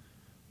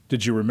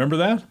 Did you remember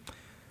that?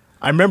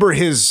 I remember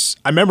his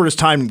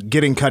time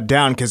getting cut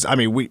down, because I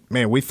mean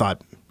we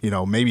thought,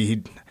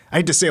 maybe I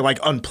hate to say like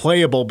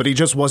unplayable, but he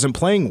just wasn't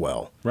playing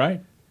well. Right.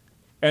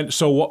 And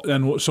so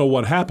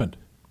what happened?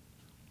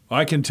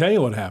 I can tell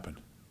you what happened.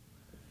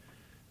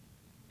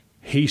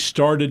 He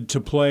started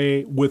to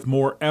play with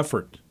more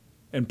effort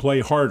and play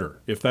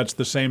harder. If that's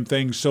the same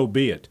thing, so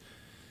be it.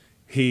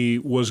 He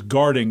was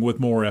guarding with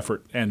more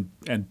effort and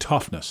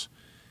toughness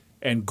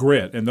and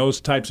grit and those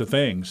types of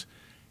things.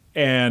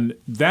 And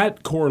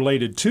that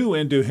correlated, too,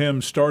 into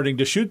him starting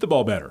to shoot the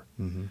ball better.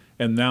 Mm-hmm.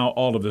 And now,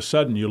 all of a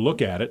sudden, you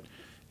look at it,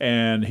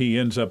 and he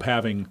ends up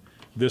having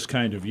this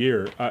kind of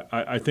year.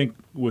 I think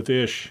with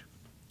Ish,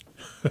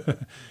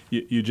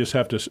 you just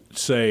have to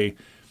say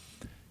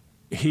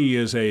he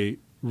is a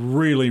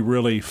really,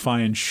 really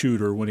fine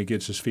shooter when he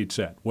gets his feet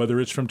set. Whether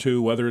it's from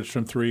 2, whether it's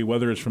from 3,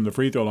 whether it's from the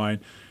free throw line,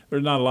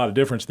 there's not a lot of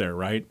difference there,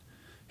 right?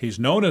 He's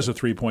known as a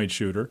three-point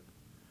shooter.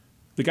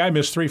 The guy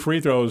missed 3 free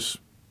throws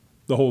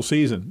the whole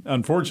season.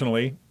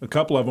 Unfortunately, a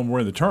couple of them were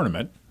in the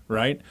tournament,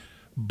 right?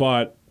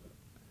 But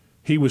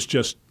he was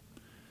just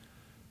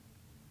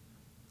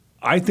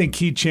 – I think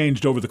he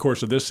changed over the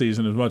course of this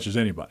season as much as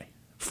anybody.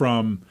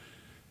 From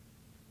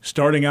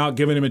starting out,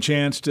 giving him a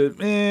chance to,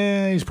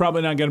 he's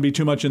probably not going to be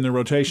too much in the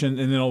rotation,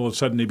 and then all of a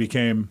sudden he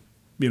became,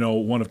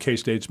 one of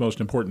K-State's most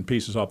important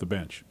pieces off the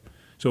bench.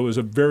 So it was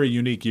a very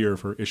unique year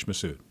for Ish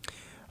Massoud.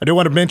 I do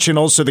want to mention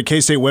also the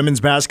K-State women's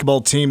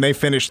basketball team. They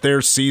finished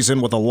their season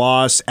with a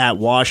loss at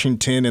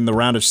Washington in the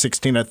round of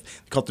 16. They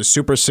call it the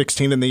Super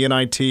 16 in the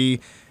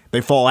NIT.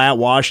 They fall at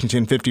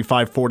Washington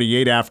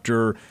 55-48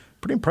 after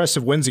pretty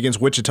impressive wins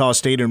against Wichita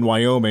State and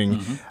Wyoming.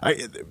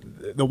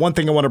 Mm-hmm. The one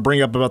thing I want to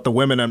bring up about the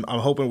women, I'm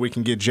hoping we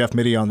can get Jeff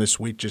Mitty on this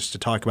week just to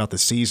talk about the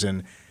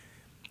season.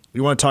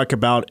 You want to talk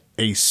about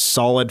a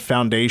solid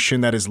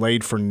foundation that is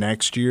laid for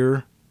next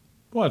year?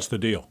 Well, that's the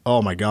deal.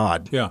 Oh, my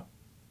God. Yeah.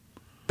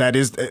 That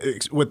is,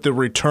 with the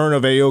return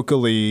of Aoka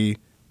Lee,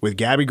 with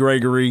Gabby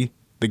Gregory,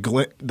 the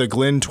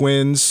Glenn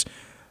twins,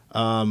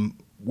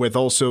 with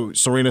also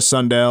Serena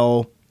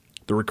Sundell,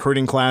 the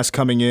recruiting class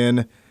coming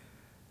in.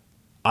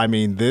 I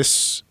mean,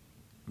 this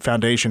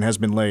foundation has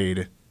been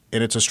laid,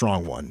 and it's a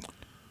strong one.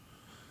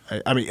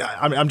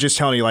 I'm just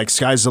telling you, like,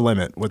 sky's the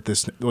limit with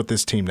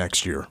this team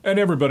next year. And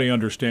everybody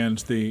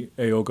understands the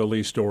Aoka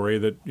Lee story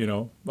that,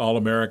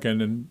 All-American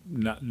and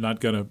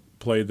not going to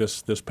play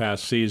this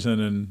past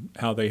season, and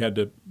how they had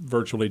to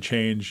virtually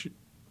change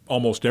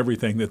almost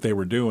everything that they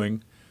were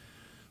doing,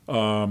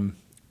 and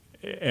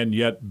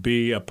yet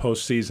be a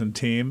postseason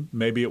team.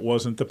 Maybe it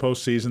wasn't the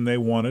postseason they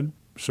wanted.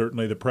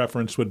 Certainly the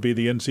preference would be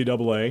the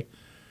NCAA.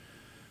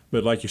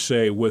 But like you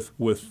say, with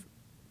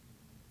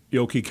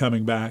Yoki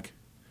coming back,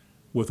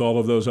 with all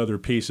of those other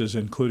pieces,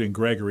 including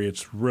Gregory,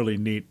 it's really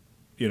neat.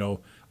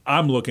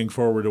 I'm looking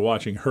forward to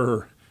watching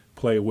her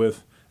play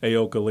with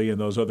Aoka Lee and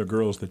those other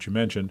girls that you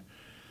mentioned.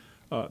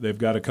 They've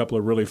got a couple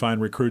of really fine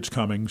recruits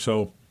coming.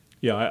 So,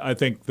 yeah, I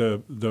think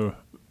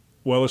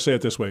well, let's say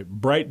it this way,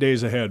 bright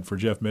days ahead for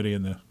Jeff Mittie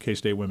and the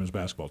K-State women's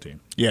basketball team.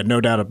 Yeah, no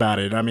doubt about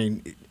it. I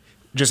mean,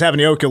 just having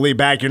Aoka Lee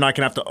back, you're not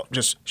going to have to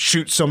just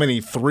shoot so many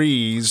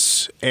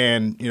threes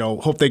and,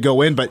 hope they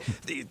go in. But,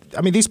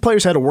 I mean, these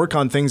players had to work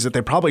on things that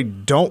they probably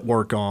don't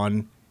work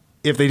on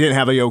if they didn't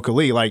have Aoka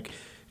Lee. Like,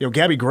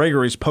 Gabby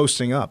Gregory's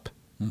posting up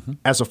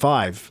as a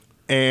 5.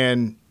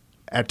 And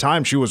at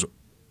times she was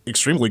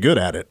extremely good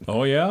at it.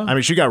 Oh, yeah? I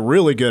mean, she got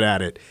really good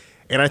at it.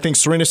 And I think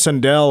Serena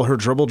Sendell, her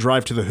dribble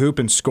drive to the hoop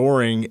and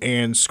scoring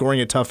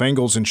at tough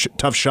angles and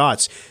tough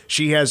shots,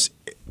 she has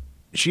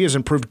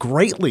improved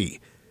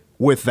greatly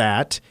with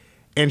that.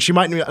 And she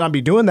might not be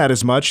doing that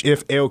as much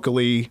if Aoka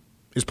Lee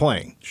is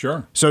playing.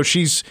 Sure. So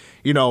she's,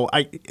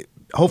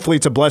 hopefully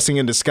it's a blessing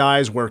in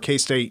disguise where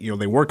K-State,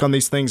 they work on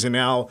these things, and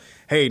now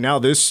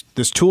this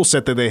tool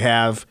set that they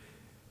have,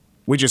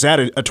 we just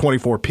added a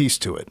 24-piece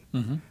to it.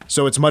 Mm-hmm.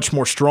 So it's much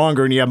more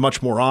stronger, and you have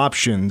much more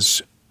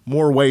options,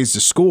 more ways to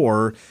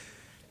score.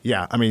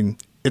 Yeah, I mean,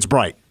 it's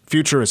bright.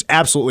 Future is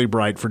absolutely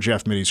bright for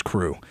Jeff Mittie's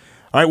crew.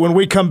 All right, when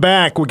we come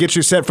back, we'll get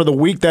you set for the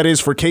week that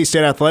is for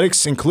K-State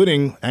athletics,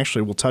 including,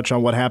 actually, we'll touch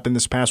on what happened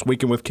this past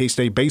weekend with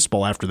K-State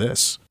baseball after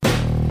this.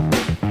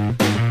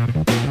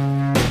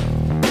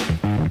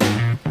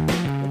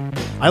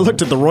 I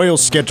looked at the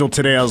Royals schedule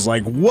today. I was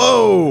like,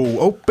 whoa,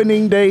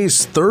 opening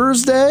day's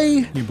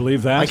Thursday? You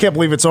believe that? I can't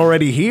believe it's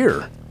already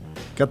here.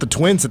 Got the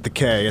Twins at the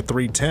K at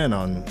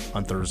 3:10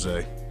 on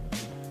Thursday.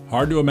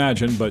 Hard to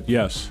imagine, but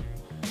yes.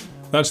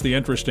 That's the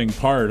interesting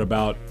part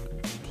about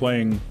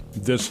playing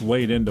this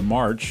late into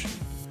March.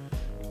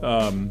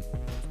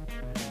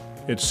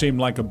 It seemed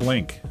like a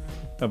blink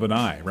of an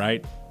eye,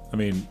 right? I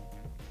mean,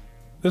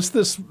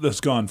 this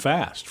gone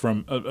fast,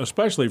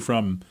 especially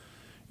from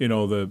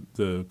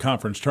the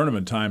conference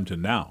tournament time to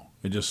now.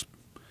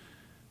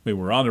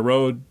 We're on the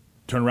road,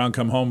 turn around,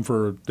 come home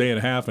for a day and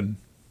a half, and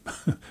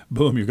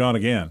boom, you're gone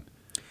again.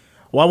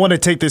 Well, I want to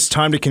take this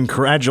time to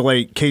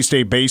congratulate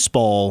K-State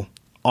baseball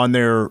on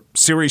their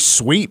series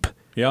sweep.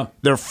 Yeah.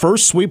 Their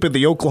first sweep of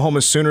the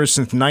Oklahoma Sooners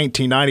since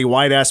 1990.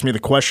 White asked me the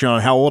question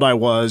on how old I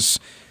was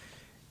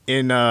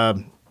in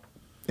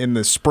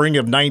the spring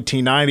of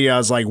 1990. I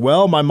was like,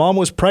 well, my mom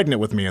was pregnant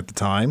with me at the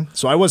time,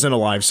 so I wasn't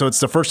alive. So it's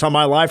the first time in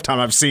my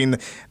lifetime I've seen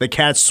the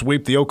Cats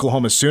sweep the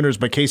Oklahoma Sooners,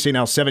 but K-State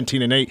now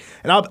 17-8.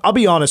 And I'll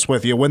be honest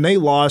with you, when they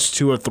lost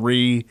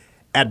 2-3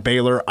 at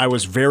Baylor, I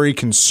was very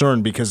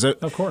concerned because,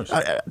 of course,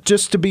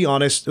 just to be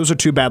honest, those are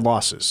 2 bad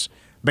losses.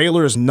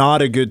 Baylor is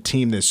not a good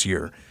team this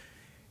year.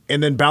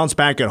 And then bounce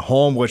back at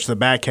home, which the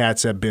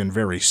Batcats have been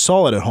very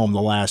solid at home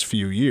the last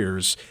few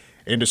years.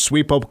 And to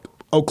sweep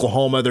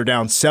Oklahoma, they're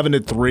down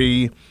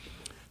 7-3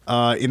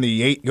 in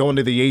the going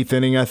to the 8th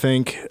inning, I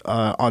think,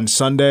 on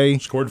Sunday.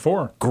 Scored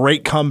 4.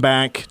 Great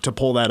comeback to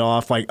pull that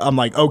off. I'm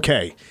like,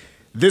 okay,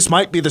 this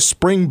might be the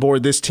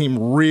springboard this team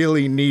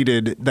really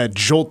needed, that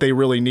jolt they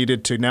really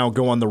needed to now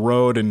go on the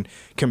road and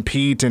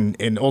compete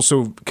and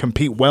also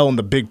compete well in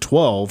the Big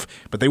 12.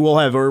 But they will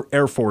have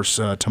Air Force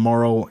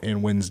tomorrow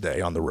and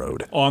Wednesday on the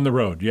road. On the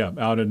road, yeah,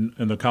 out in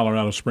the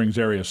Colorado Springs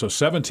area. So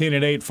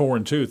 17-8,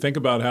 4-2. Think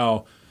about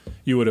how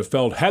you would have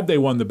felt had they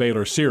won the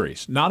Baylor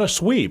series. Not a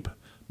sweep,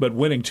 but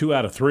winning 2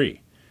 out of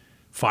 3.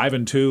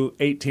 5-2,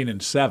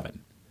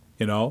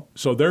 18-7.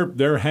 So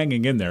they're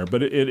hanging in there.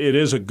 But it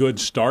is a good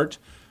start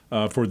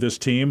for this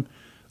team.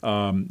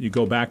 You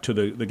go back to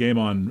the game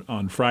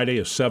on Friday,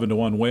 a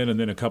 7-1 win, and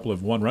then a couple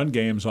of one-run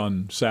games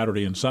on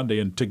Saturday and Sunday.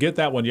 And to get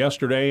that one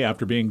yesterday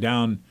after being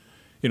down,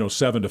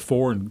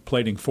 7-4 and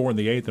plating 4 in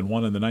the 8th and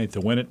 1 in the 9th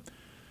to win it,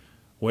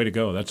 way to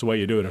go. That's the way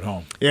you do it at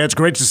home. Yeah, it's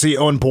great to see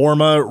Owen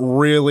Borma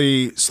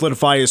really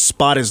solidify his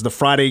spot as the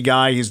Friday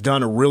guy. He's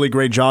done a really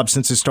great job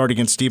since his start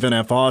against Stephen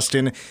F.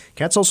 Austin.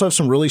 Cats also have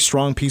some really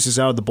strong pieces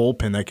out of the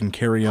bullpen that can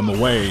carry him a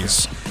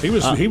ways. He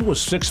was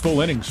 6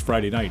 full innings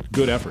Friday night.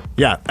 Good effort.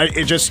 Yeah,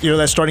 it just,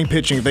 that starting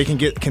pitching, if they can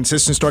get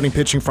consistent starting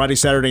pitching Friday,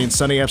 Saturday, and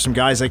Sunday, have some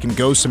guys that can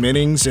go some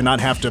innings and not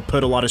have to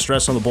put a lot of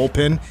stress on the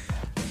bullpen,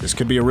 this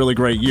could be a really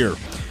great year.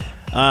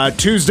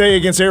 Tuesday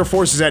against Air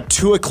Force is at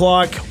 2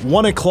 o'clock,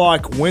 1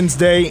 o'clock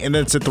Wednesday, and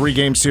then it's a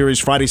 3-game series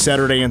Friday,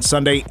 Saturday, and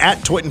Sunday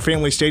at Twitton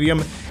Family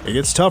Stadium. It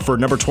gets tougher.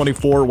 Number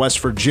 24,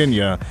 West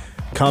Virginia,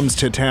 comes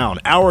to town.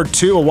 Hour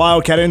 2, a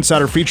Wildcat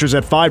Insider features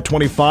at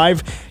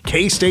 5:25.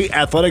 K-State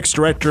Athletics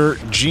Director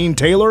Gene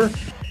Taylor,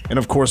 and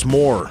of course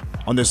more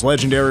on this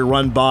legendary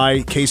run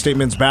by K-State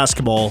men's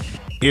basketball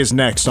is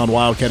next on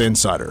Wildcat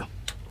Insider.